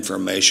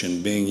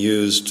information being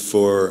used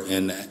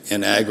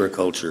in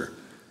agriculture.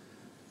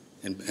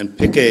 And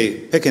pick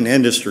an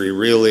industry,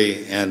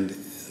 really, and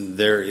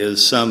there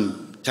is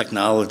some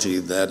technology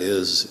that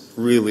is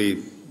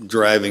really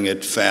driving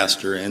it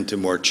faster into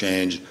more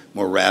change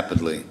more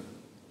rapidly.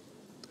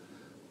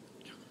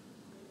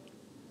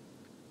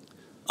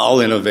 All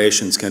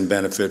innovations can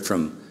benefit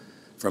from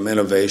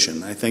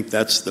innovation. I think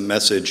that's the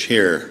message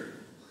here.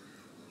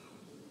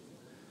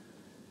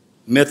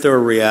 Myth or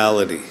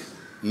reality?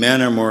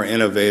 Men are more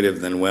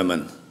innovative than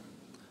women.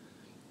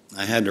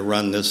 I had to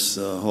run this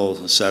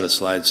whole set of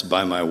slides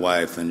by my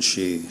wife, and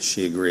she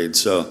agreed.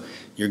 So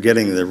you're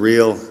getting some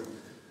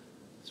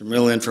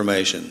real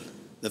information.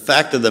 The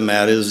fact of the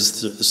matter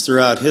is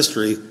throughout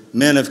history,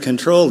 men have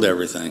controlled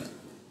everything.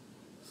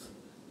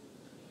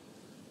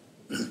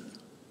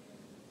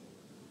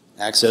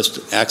 Access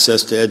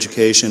to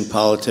education,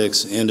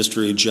 politics,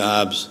 industry,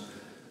 jobs.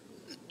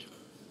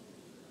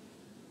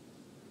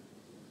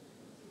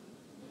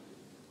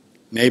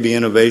 maybe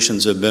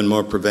innovations have been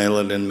more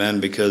prevalent in men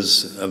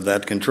because of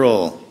that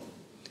control.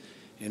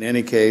 In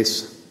any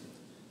case,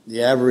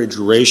 the average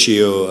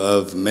ratio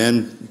of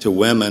men to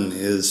women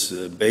is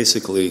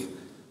basically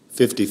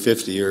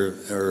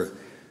 50-50, or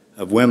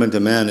of women to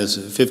men is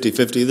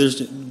 50-50.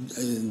 There's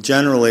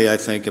generally, I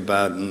think,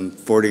 about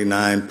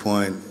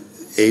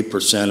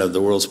 49.8% of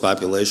the world's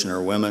population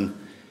are women,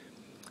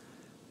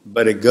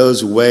 but it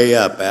goes way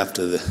up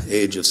after the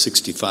age of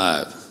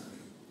 65.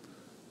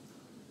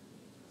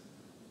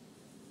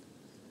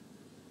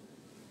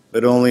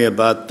 But only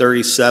about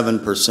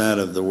 37%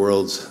 of the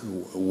world's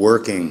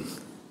working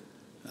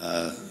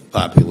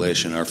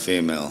population are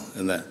female,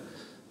 and that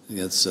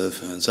it's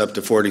up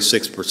to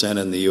 46%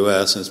 in the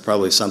U.S., and it's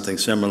probably something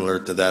similar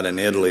to that in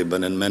Italy,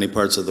 but in many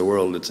parts of the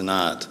world it's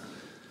not.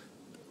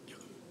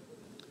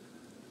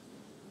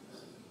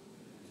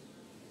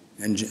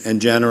 And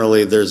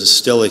generally there's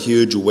still a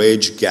huge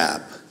wage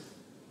gap.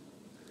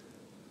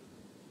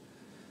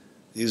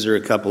 These are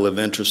a couple of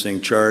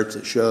interesting charts.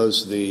 It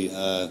shows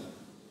the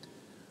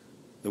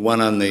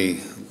one on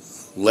the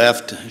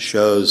left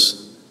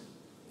shows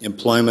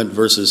employment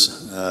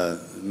versus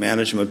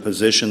management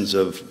positions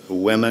of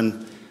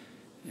women,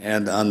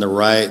 and on the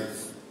right,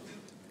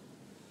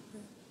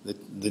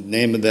 the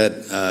name of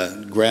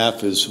that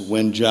graph is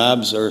 "When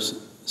Jobs Are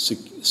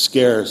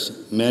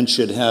Scarce, Men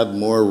Should Have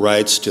More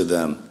Rights to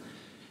Them."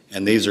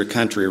 And these are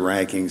country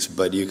rankings,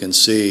 but you can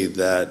see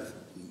that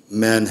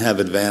men have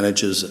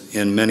advantages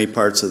in many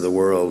parts of the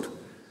world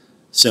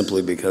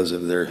simply because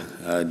of their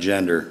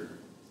gender.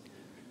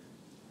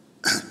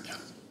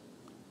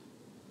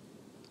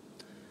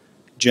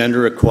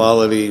 Gender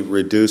equality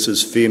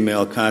reduces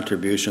female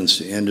contributions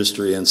to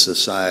industry and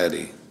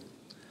society.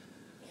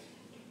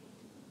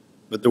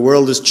 But the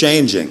world is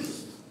changing.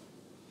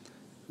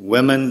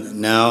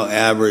 Women now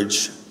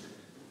average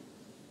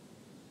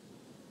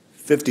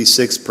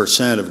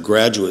 56% of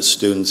graduate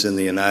students in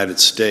the United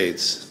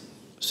States,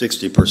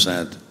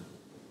 60%.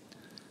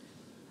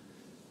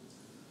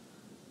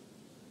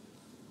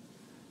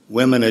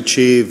 Women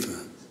achieve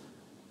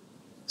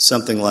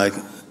something like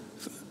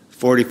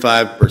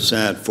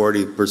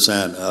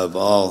 40% of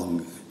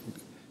all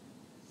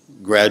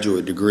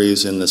graduate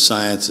degrees in the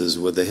sciences,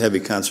 with a heavy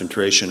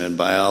concentration in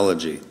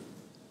biology.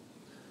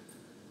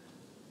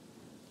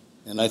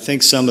 And I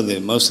think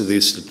most of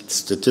these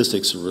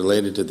statistics are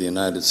related to the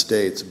United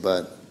States,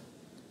 but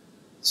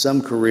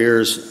some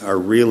careers are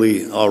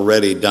really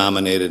already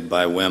dominated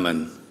by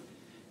women.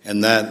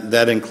 And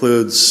that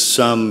includes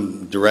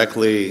some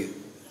directly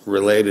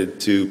related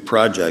to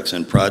projects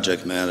and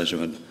project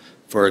management.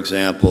 For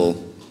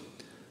example,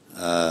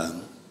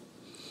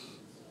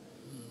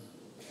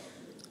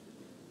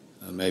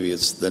 maybe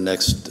it's the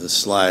next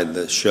slide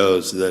that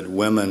shows that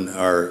women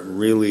are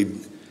really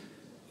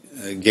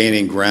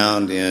gaining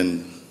ground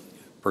in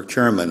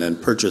procurement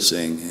and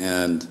purchasing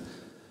and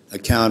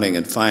accounting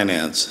and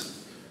finance.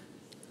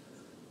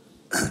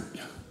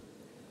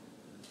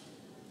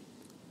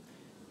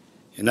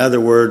 In other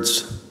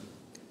words,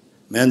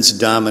 men's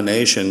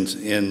domination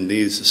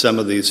in some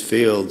of these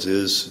fields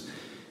is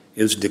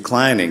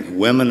declining.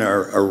 Women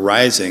are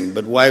rising,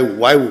 but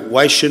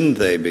why shouldn't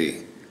they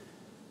be?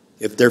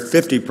 If they're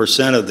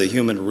 50% of the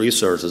human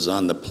resources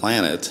on the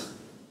planet,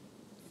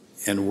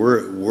 and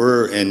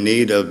we're in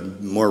need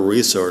of more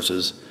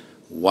resources,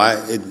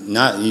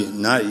 not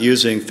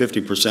using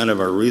 50% of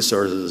our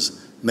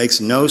resources makes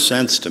no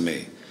sense to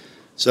me.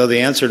 So the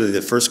answer to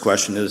the first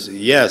question is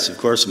yes, of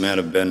course men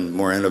have been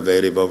more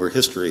innovative over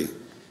history,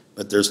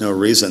 but there's no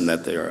reason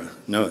that they are.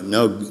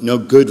 No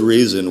good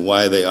reason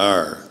why they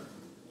are.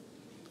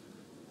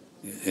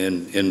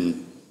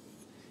 In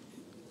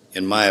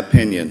my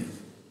opinion.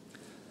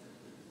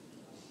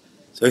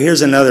 So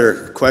here's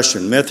another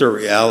question. Myth or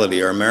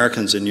reality? Are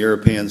Americans and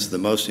Europeans the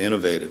most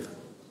innovative?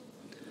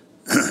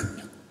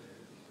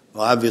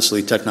 Well,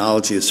 obviously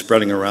technology is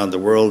spreading around the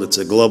world. It's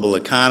a global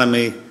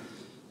economy.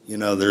 You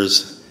know,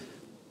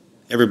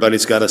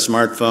 everybody's got a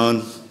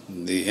smartphone.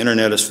 The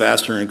internet is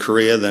faster in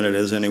Korea than it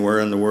is anywhere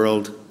in the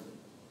world.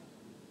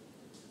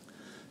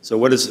 So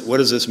what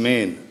does this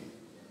mean?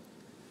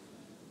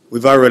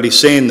 We've already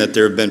seen that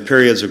there have been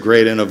periods of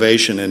great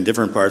innovation in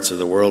different parts of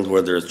the world,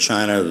 whether it's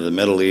China or the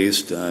Middle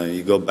East.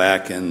 You go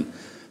back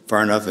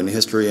far enough in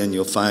history and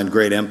you'll find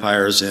great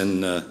empires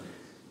in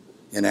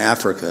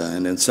Africa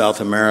and in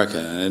South America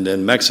and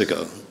in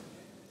Mexico.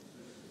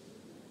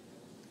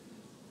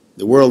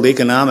 The World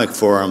Economic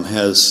Forum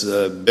has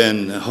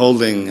been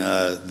holding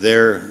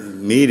their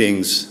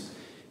meetings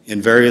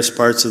in various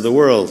parts of the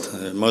world.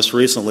 Most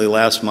recently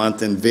last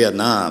month in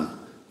Vietnam.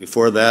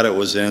 Before that it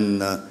was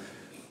in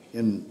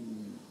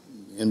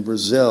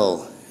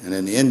Brazil and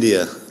in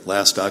India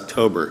last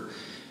October.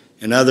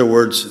 In other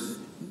words,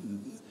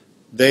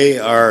 they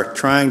are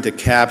trying to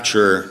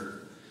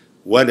capture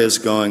what is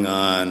going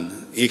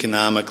on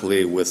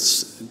economically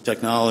with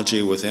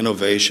technology, with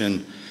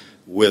innovation,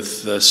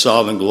 with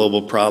solving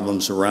global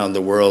problems around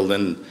the world.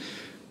 And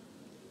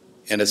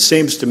it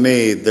seems to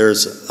me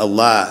there's a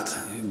lot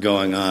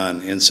going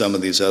on in some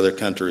of these other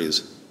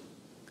countries.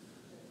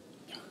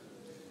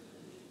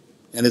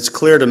 And it's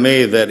clear to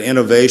me that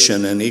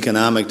innovation and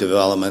economic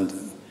development,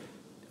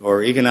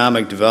 or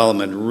economic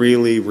development,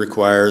 really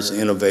requires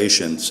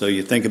innovation. So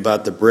you think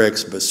about the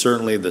BRICS, but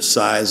certainly the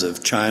size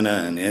of China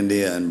and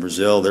India and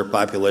Brazil, their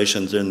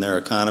populations and their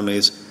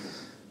economies,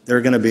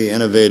 they're going to be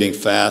innovating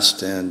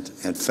fast and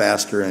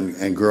faster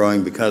and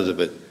growing because of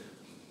it.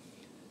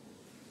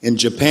 In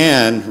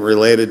Japan,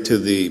 related to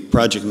the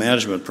project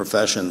management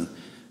profession,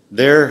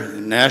 their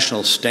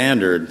national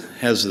standard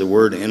has the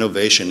word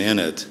innovation in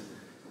it.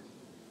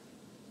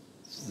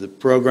 The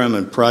program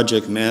and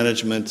project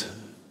management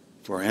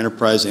for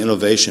enterprise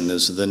innovation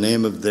is the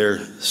name of their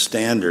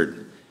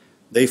standard.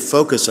 They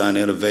focus on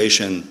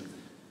innovation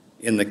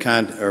in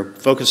the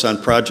focus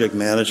on project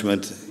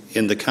management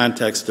in the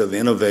context of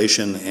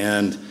innovation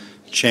and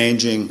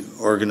changing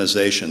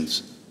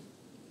organizations.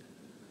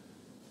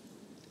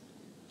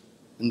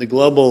 In the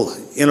Global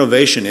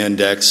Innovation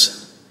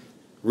Index,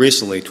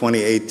 recently,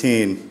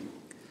 2018,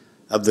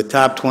 of the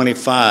top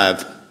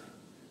 25,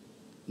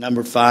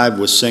 number 5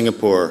 was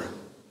Singapore.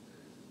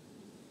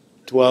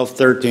 12,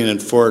 13,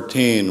 and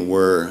 14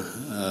 were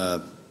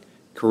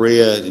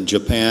Korea, and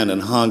Japan,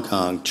 and Hong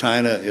Kong.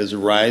 China is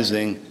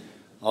rising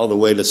all the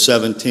way to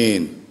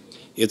 17.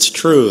 It's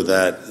true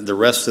that the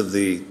rest of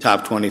the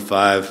top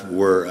 25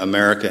 were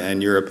America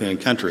and European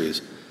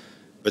countries.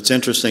 But it's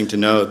interesting to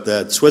note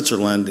that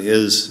Switzerland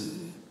is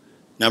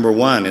number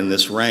 1 in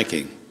this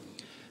ranking.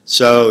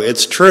 So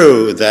it's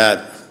true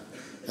that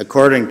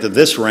according to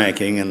this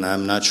ranking, and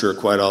I'm not sure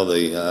quite all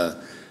the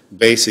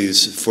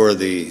bases for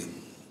the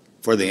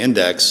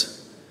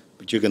index,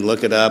 but you can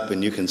look it up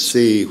and you can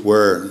see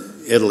where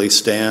Italy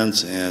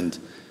stands and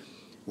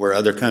where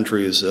other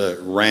countries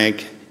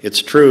rank.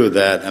 It's true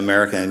that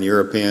America and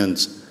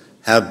Europeans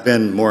have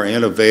been more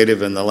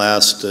innovative in the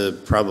last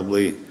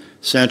probably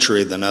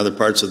century than other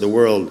parts of the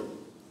world,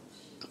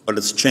 but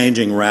it's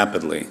changing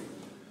rapidly.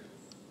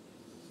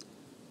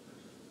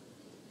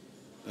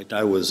 In fact,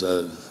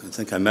 I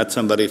think I met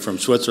somebody from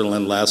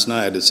Switzerland last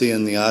night. Is he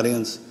in the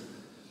audience?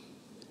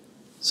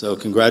 So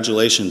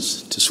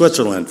congratulations to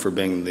Switzerland for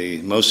being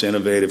the most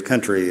innovative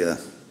country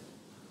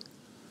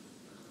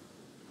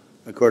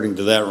according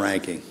to that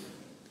ranking.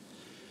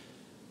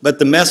 But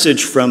the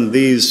message from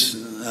these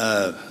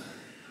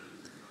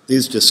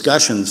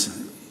discussions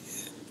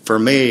for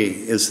me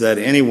is that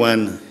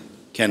anyone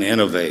can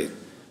innovate,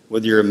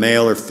 whether you're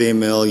male or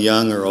female,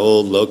 young or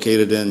old,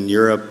 located in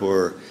Europe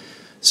or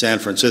San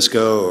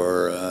Francisco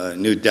or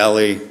New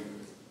Delhi,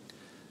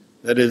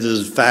 that it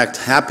is in fact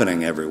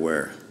happening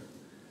everywhere.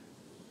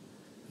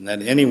 And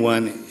that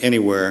anyone,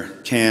 anywhere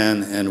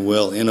can and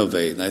will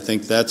innovate. And I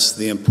think that's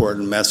the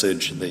important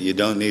message, that you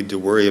don't need to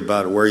worry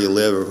about where you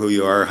live or who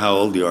you are, how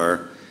old you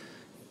are.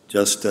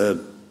 Just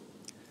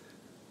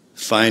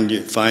find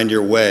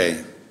your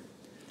way.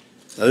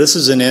 Now, this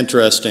is an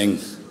interesting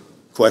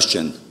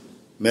question,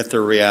 myth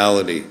or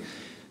reality.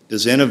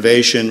 Does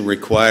innovation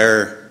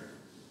require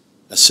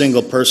a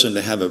single person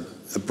to have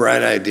a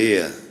bright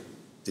idea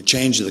to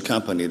change the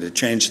company, to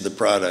change the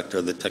product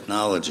or the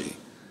technology?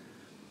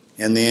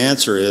 And the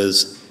answer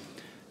is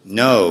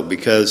no,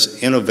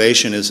 because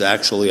innovation is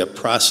actually a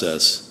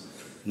process,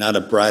 not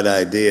a bright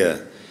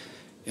idea.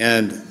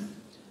 And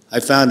I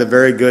found a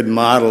very good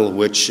model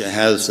which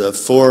has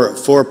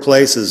four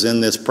places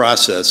in this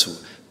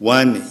process.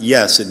 One,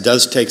 yes, it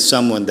does take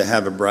someone to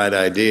have a bright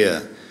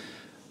idea,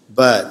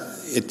 but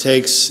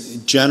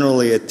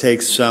generally it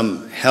takes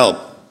some help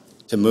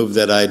to move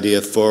that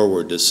idea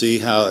forward, to see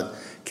how it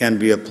can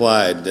be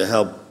applied, to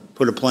help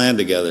put a plan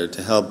together,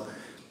 to help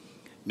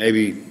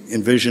maybe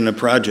envision a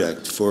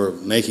project for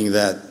making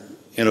that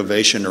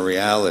innovation a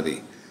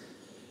reality.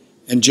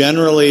 And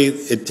generally,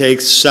 it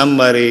takes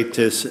somebody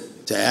to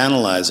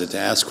analyze it, to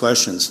ask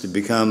questions, to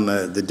become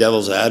the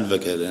devil's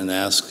advocate and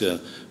ask,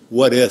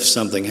 what if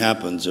something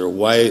happens, or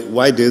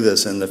why do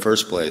this in the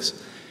first place?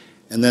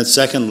 And then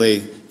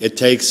secondly, it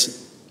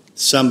takes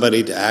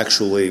somebody to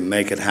actually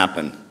make it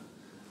happen.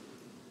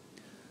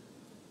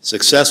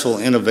 Successful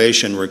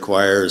innovation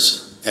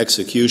requires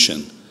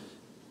execution.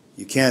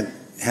 You can't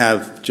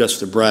have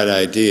just a bright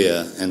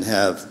idea and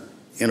have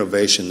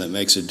innovation that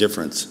makes a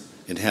difference.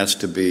 It has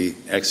to be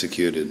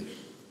executed.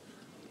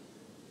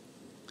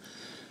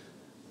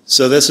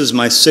 So this is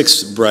my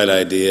sixth bright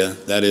idea,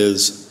 that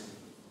is,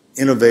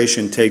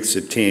 innovation takes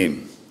a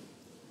team.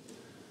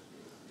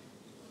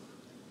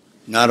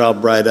 Not all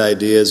bright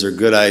ideas are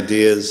good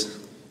ideas.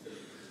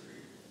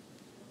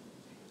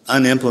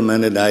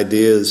 Unimplemented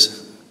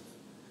ideas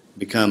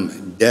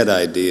become dead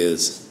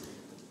ideas.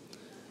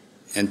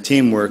 And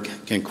teamwork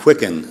can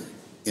quicken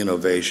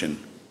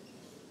innovation.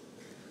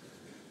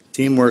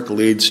 Teamwork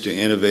leads to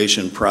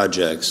innovation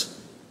projects.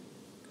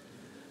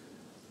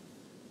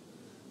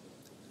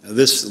 Now,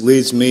 this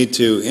leads me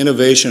to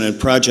innovation and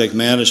project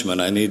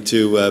management. I need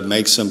to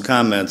make some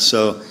comments.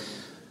 So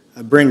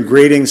I bring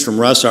greetings from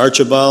Russ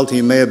Archibald.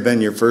 He may have been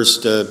your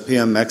first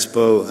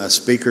PMexpo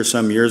speaker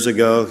some years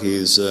ago.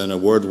 He's an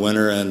award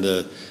winner and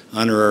an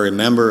honorary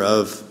member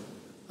of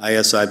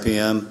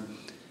ISIPM.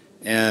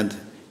 And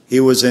He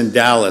was in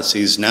Dallas.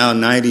 He's now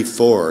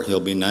 94. He'll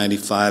be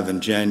 95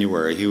 in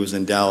January. He was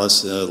in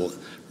Dallas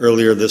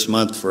earlier this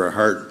month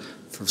for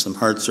some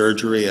heart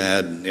surgery. I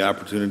had the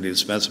opportunity to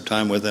spend some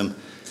time with him.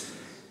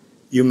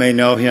 You may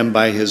know him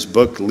by his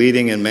book,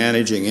 Leading and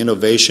Managing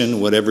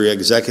Innovation, What Every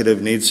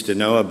Executive Needs to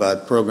Know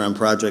About Program,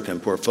 Project, and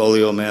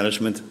Portfolio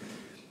Management,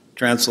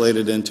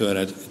 translated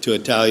into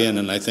Italian,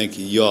 and I think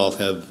you all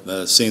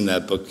have seen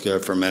that book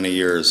for many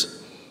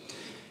years.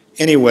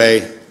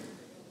 Anyway,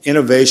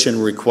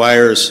 innovation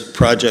requires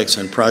projects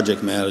and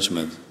project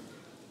management.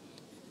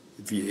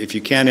 If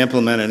you can't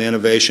implement an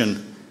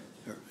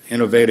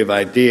innovative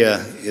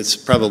idea, it's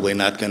probably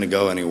not going to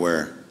go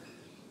anywhere.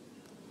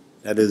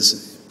 That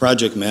is,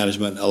 project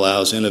management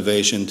allows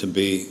innovation to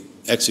be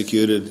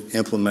executed,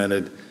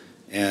 implemented,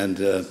 and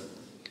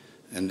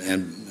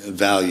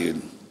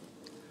valued.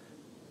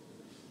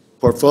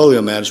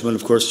 Portfolio management,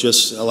 of course,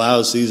 just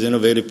allows these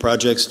innovative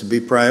projects to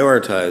be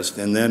prioritized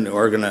and then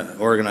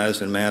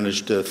organized and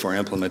managed for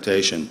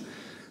implementation.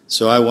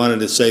 So I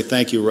wanted to say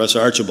thank you, Russ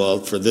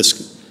Archibald, for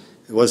this.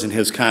 It wasn't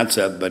his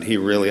concept, but he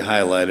really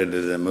highlighted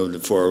it and moved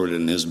it forward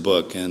in his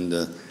book.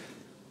 And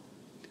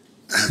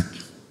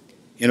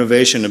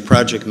innovation and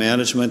project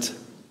management.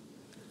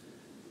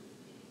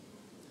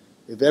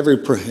 If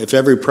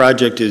every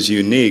project is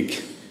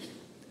unique,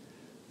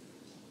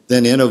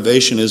 then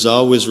innovation is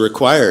always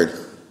required.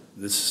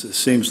 This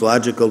seems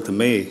logical to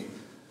me.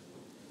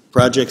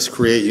 Projects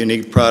create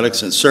unique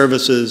products and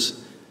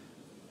services.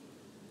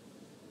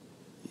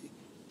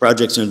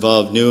 Projects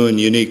involve new and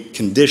unique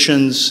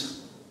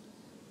conditions.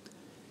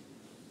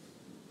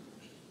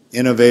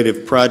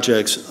 Innovative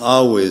projects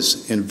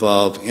always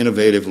involve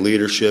innovative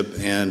leadership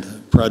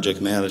and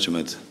project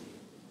management.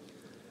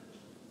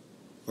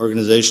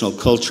 Organizational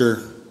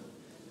culture,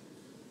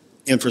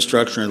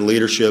 infrastructure, and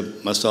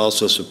leadership must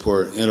also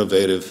support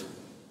innovative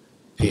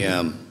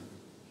PM.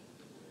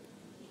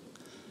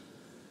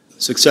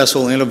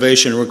 Successful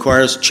innovation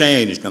requires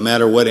change, no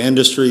matter what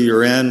industry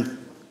you're in.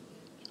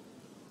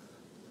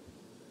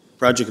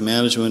 Project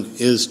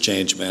management is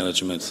change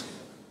management.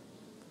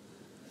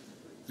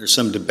 There's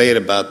some debate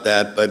about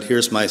that, but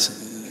here's my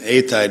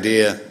eighth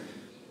idea.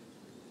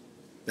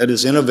 That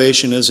is,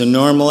 innovation is a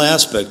normal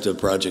aspect of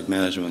project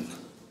management.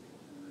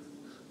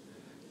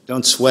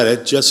 Don't sweat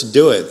it, just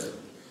do it.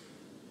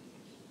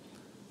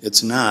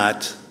 It's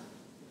not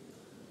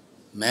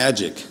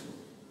magic.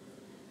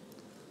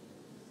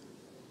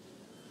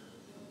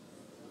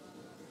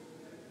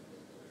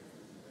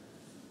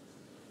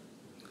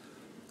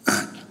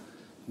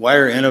 Why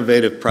are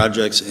innovative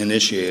projects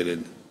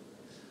initiated?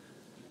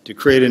 To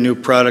create a new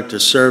product or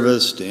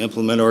service, to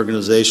implement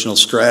organizational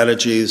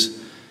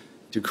strategies,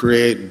 to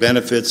create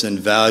benefits and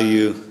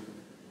value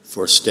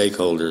for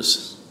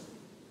stakeholders.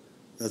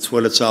 That's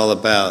what it's all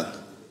about.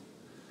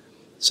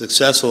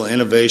 Successful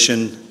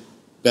innovation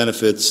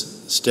benefits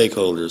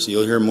stakeholders.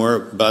 You'll hear more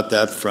about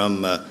that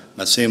from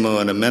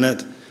Massimo in a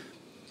minute,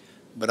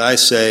 but I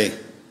say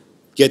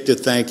get to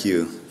thank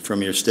you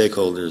from your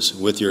stakeholders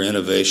with your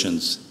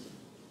innovations.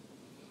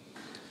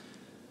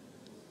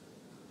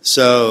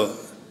 So,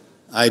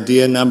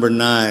 idea number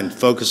 9,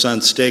 focus on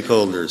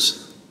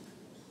stakeholders.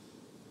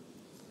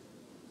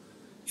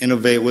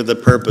 Innovate with a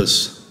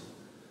purpose.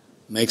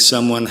 Make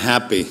someone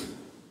happy.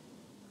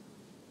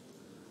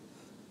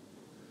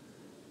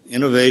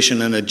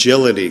 Innovation and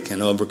agility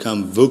can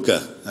overcome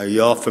VUCA. Are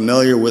you all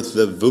familiar with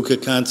the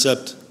VUCA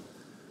concept?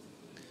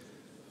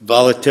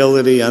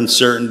 Volatility,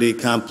 uncertainty,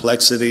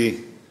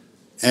 complexity,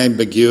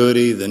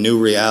 ambiguity, the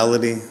new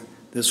reality.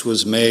 This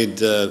was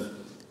made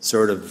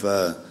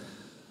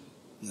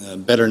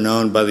better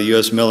known by the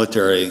U.S.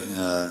 military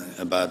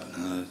about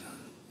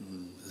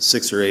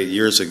 6 or 8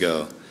 years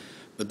ago.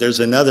 But there's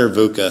another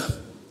VUCA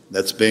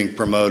that's being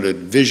promoted,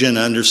 vision,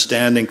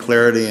 understanding,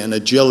 clarity, and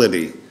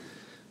agility.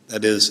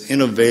 That is,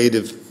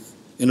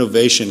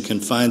 innovation can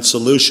find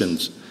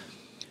solutions,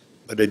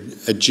 but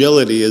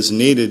agility is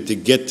needed to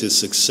get to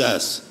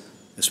success,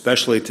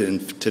 especially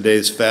in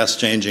today's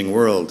fast-changing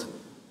world.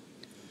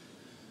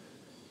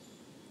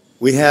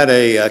 We had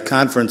a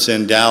conference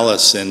in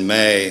Dallas in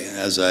May,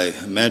 as I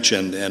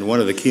mentioned, and one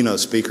of the keynote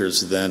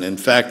speakers then, in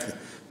fact,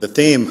 the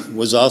theme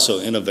was also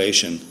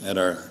innovation at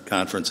our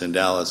conference in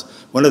Dallas.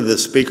 One of the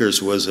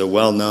speakers was a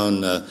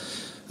well-known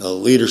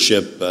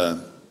leadership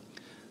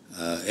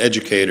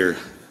educator,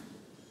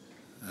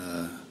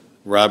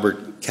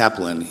 Robert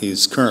Kaplan.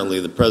 He's currently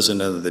the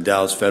president of the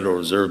Dallas Federal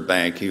Reserve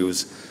Bank. He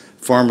was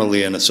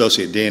formerly an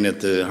associate dean at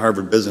the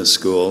Harvard Business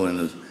School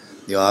and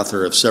the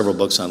author of several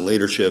books on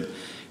leadership.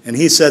 And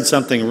he said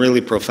something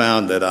really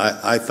profound that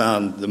I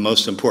found the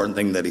most important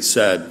thing that he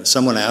said.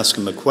 Someone asked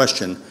him a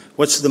question,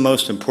 what's the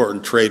most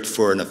important trait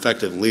for an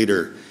effective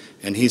leader?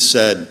 And he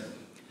said,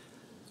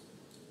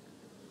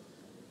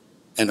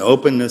 an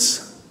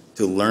openness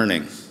to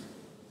learning.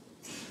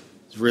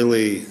 It's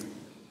really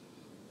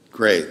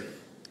great.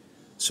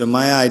 So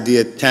my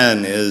idea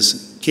 10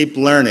 is keep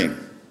learning.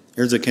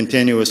 Here's a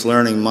continuous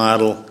learning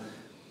model.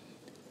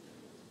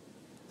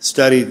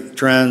 Study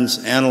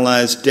trends,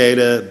 analyze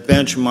data,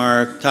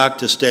 benchmark, talk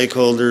to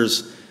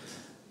stakeholders,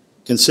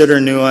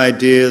 Consider new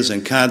ideas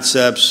and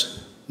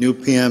concepts, new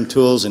PM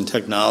tools and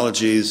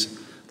technologies,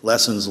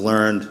 lessons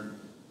learned.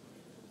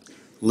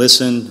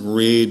 Listen,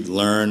 read,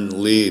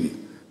 learn, lead.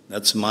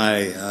 That's my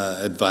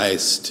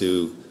advice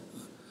to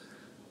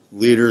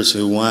leaders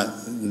who want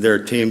their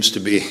teams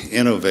to be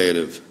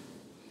innovative.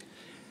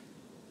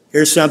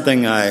 Here's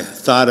something I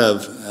thought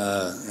of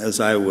as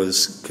I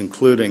was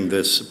concluding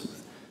this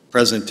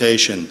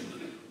presentation.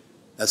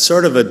 That's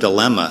sort of a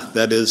dilemma.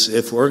 That is,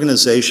 if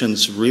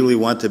organizations really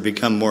want to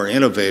become more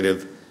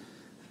innovative,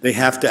 they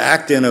have to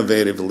act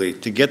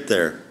innovatively to get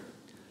there.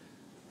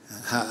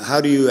 How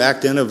do you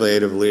act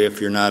innovatively if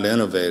you're not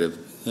innovative?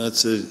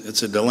 It's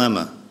a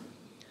dilemma.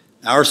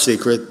 Our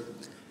secret,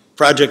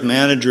 project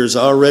managers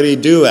already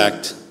do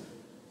act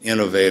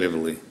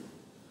innovatively.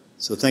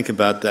 So think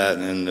about that,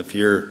 and if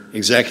your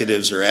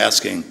executives are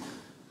asking,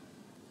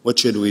 what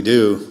should we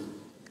do?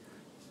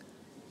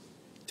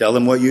 Tell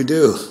them what you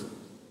do.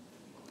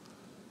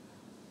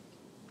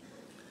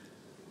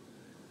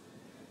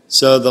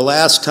 So the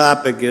last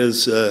topic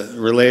is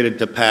related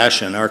to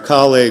passion. Our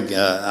colleague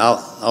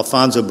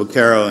Alfonso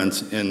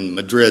Bucaro in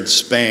Madrid,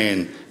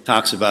 Spain,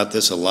 talks about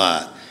this a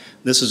lot.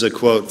 This is a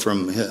quote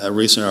from a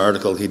recent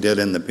article he did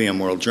in the PM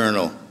World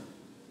Journal.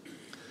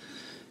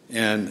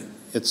 And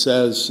it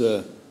says,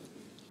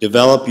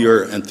 develop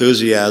your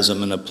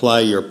enthusiasm and apply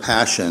your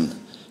passion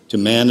to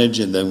manage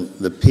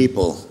the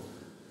people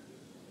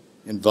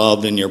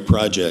involved in your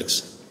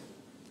projects.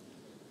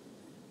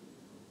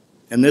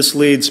 And this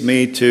leads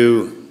me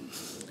to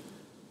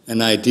an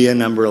idea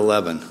number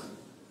 11.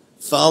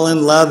 Fall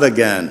in love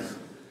again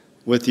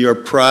with your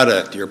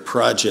product, your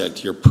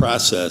project, your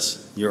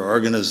process, your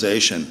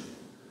organization.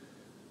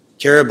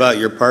 Care about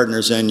your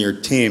partners and your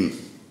team.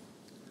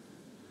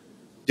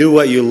 Do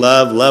what you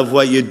love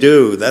what you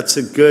do. That's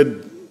a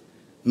good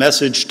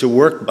message to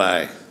work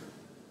by.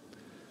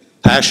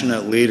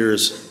 Passionate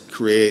leaders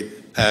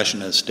create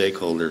passionate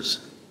stakeholders.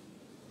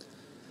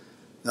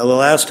 Now, the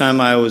last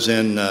time I was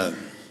in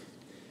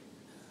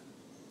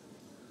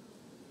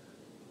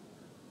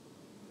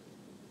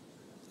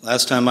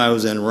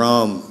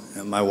Rome,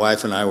 and my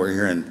wife and I were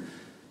here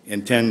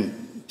in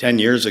 10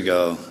 years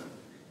ago.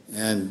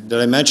 And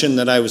did I mention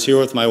that I was here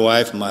with my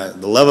wife?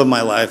 The love of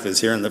my life is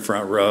here in the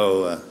front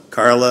row.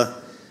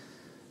 Carla,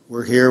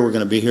 we're here. We're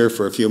going to be here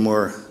for a few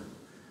more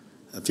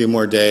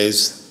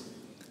days.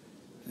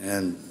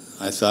 And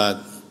I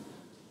thought,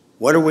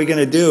 what are we going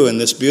to do in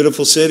this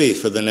beautiful city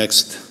for the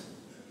next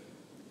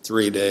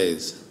 3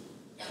 days?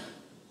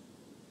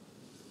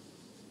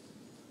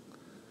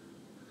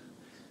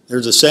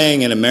 There's a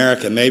saying in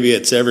America, maybe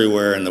it's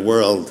everywhere in the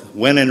world,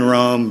 when in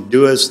Rome,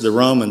 do as the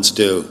Romans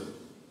do.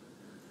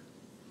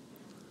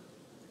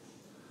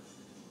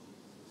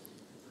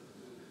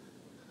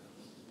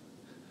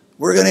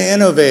 We're going to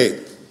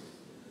innovate.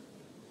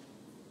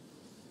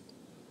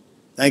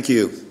 Thank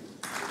you.